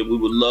 So we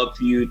would love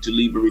for you to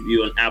leave a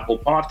review on Apple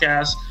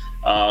Podcasts.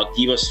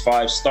 Give us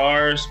 5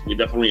 stars. We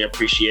definitely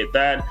appreciate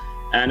that.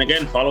 And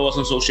again, follow us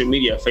on social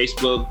media,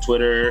 Facebook,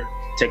 Twitter,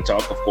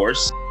 TikTok, of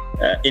course,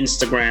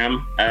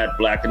 Instagram at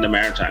Black in the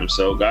Maritime.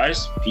 So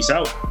guys, peace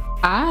out.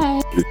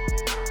 Bye.